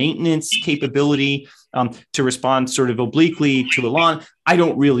of maintenance capability to respond sort of obliquely to Iran. I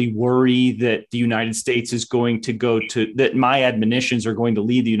don't really worry that the United States is going to that my admonitions are going to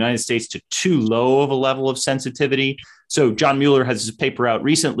lead the United States to too low of a level of sensitivity. So John Mueller has this paper out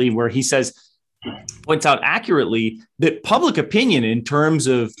recently where he points out accurately that public opinion in terms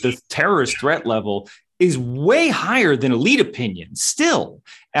of the terrorist threat level is way higher than elite opinion still,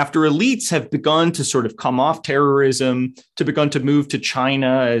 after elites have begun to sort of come off terrorism, to begun to move to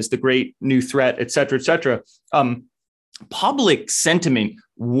China as the great new threat, et cetera, et cetera. Public sentiment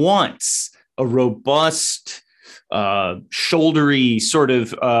wants a robust, shouldery sort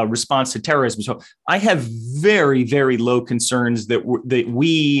of response to terrorism. So I have very, very low concerns that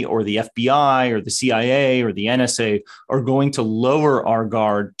we or the FBI or the CIA or the NSA are going to lower our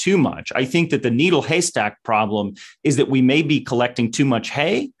guard too much. I think that the needle haystack problem is that we may be collecting too much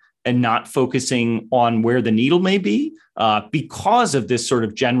hay and not focusing on where the needle may be because of this sort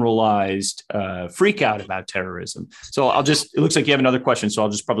of generalized freak out about terrorism. So it looks like you have another question, so I'll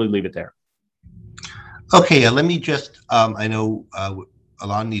just probably leave it there. Okay, let me just, I know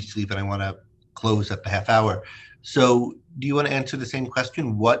Alon needs to leave and I want to close at the half hour. So do you want to answer the same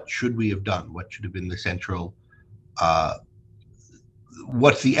question? What should we have done? What should have been the central,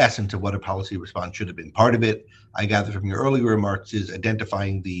 what's the essence of what a policy response should have been? Part of it, I gather from your earlier remarks, is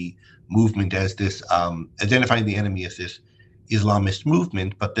identifying the movement as this, identifying the enemy as this Islamist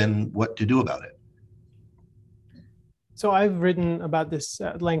movement, but then what to do about it? So I've written about this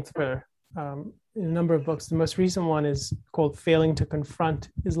at length for in a number of books. The most recent one is called Failing to Confront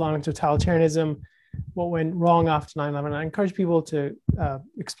Islamic Totalitarianism, What Went Wrong After 9/11. I encourage people to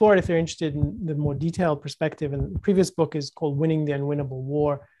explore it if they're interested in the more detailed perspective. And the previous book is called Winning the Unwinnable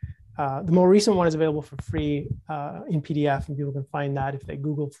War. The more recent one is available for free in PDF, and people can find that if they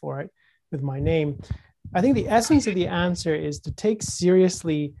Google for it with my name. I think the essence of the answer is to take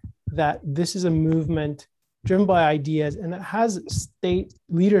seriously that this is a movement driven by ideas and that has state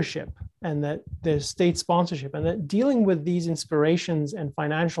leadership, and that there's state sponsorship, and that dealing with these inspirations and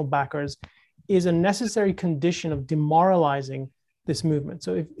financial backers is a necessary condition of demoralizing this movement.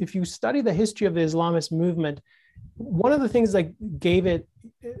 So if you study the history of the Islamist movement, one of the things that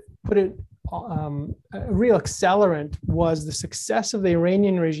put it a real accelerant was the success of the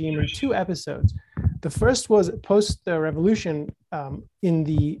Iranian regime in two episodes. The first was post the revolution in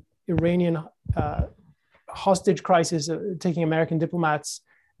the Iranian hostage crisis, taking American diplomats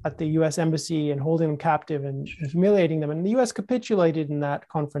at the US embassy and holding them captive and humiliating them. And the US capitulated in that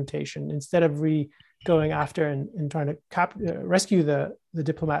confrontation instead of going after and trying to rescue the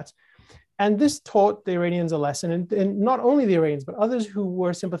diplomats. And this taught the Iranians a lesson, and not only the Iranians, but others who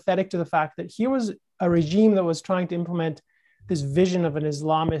were sympathetic to the fact that here was a regime that was trying to implement this vision of an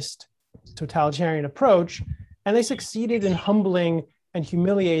Islamist totalitarian approach, and they succeeded in humbling and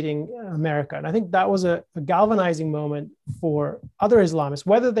humiliating America. And I think that was a galvanizing moment for other Islamists,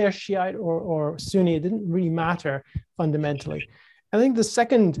 whether they're Shiite or Sunni, it didn't really matter fundamentally. I think the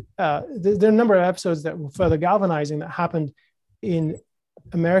second, there are a number of episodes that were further galvanizing that happened in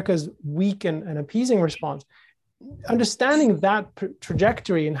America's weak and appeasing response. Understanding that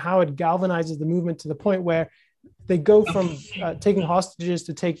trajectory and how it galvanizes the movement to the point where they go from taking hostages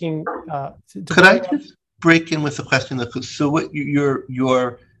to taking... Could I just break in with the question? So what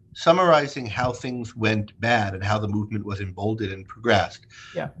you're summarizing how things went bad and how the movement was emboldened and progressed.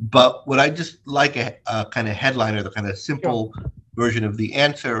 Yeah. But what I just like a kind of headliner, the kind of simple version of the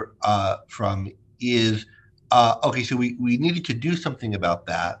answer from is, okay, so we needed to do something about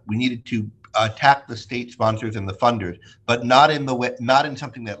that. We needed to attack the state sponsors and the funders, but not in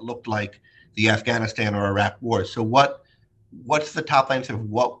something that looked like the Afghanistan or Iraq wars. So what's the top line of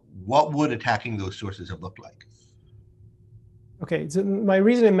what would attacking those sources have looked like? Okay, so my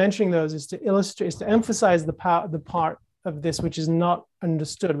reason in mentioning those is to emphasize the part of this which is not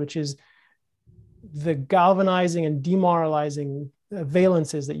understood, which is the galvanizing and demoralizing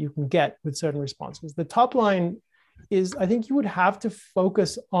valences that you can get with certain responses. The top line is, I think you would have to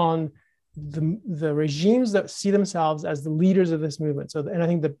focus on the regimes that see themselves as the leaders of this movement. And I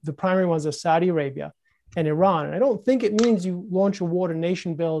think the primary ones are Saudi Arabia and Iran. And I don't think it means you launch a war to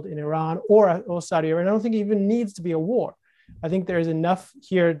nation build in Iran or Saudi Arabia. I don't think it even needs to be a war. I think there's enough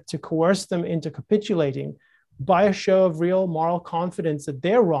here to coerce them into capitulating by a show of real moral confidence that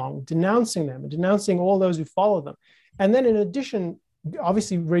they're wrong, denouncing them and denouncing all those who follow them. And then in addition,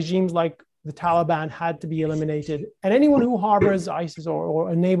 obviously regimes like the Taliban had to be eliminated. And anyone who harbors ISIS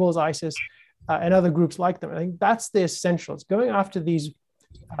or enables ISIS and other groups like them. I think that's the essential. It's going after these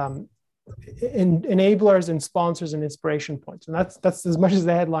enablers and sponsors and inspiration points. And that's as much as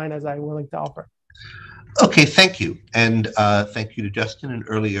the headline as I'm willing to offer. Okay, thank you. And thank you to Justin, and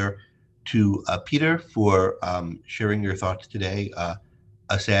earlier to Peter for sharing your thoughts today.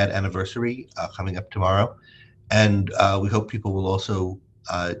 A sad anniversary coming up tomorrow. And we hope people will also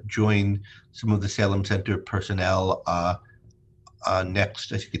join some of the Salem Center personnel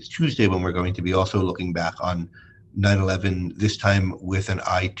next, I think it's Tuesday, when we're going to be also looking back on 9/11, this time with an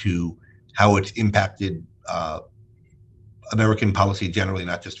eye to how it's impacted American policy generally,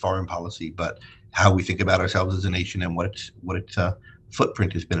 not just foreign policy, but how we think about ourselves as a nation and what its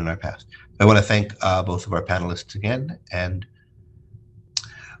footprint has been in our past. I want to thank both of our panelists again, and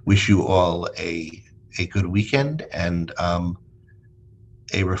wish you all a good weekend and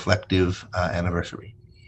a reflective anniversary.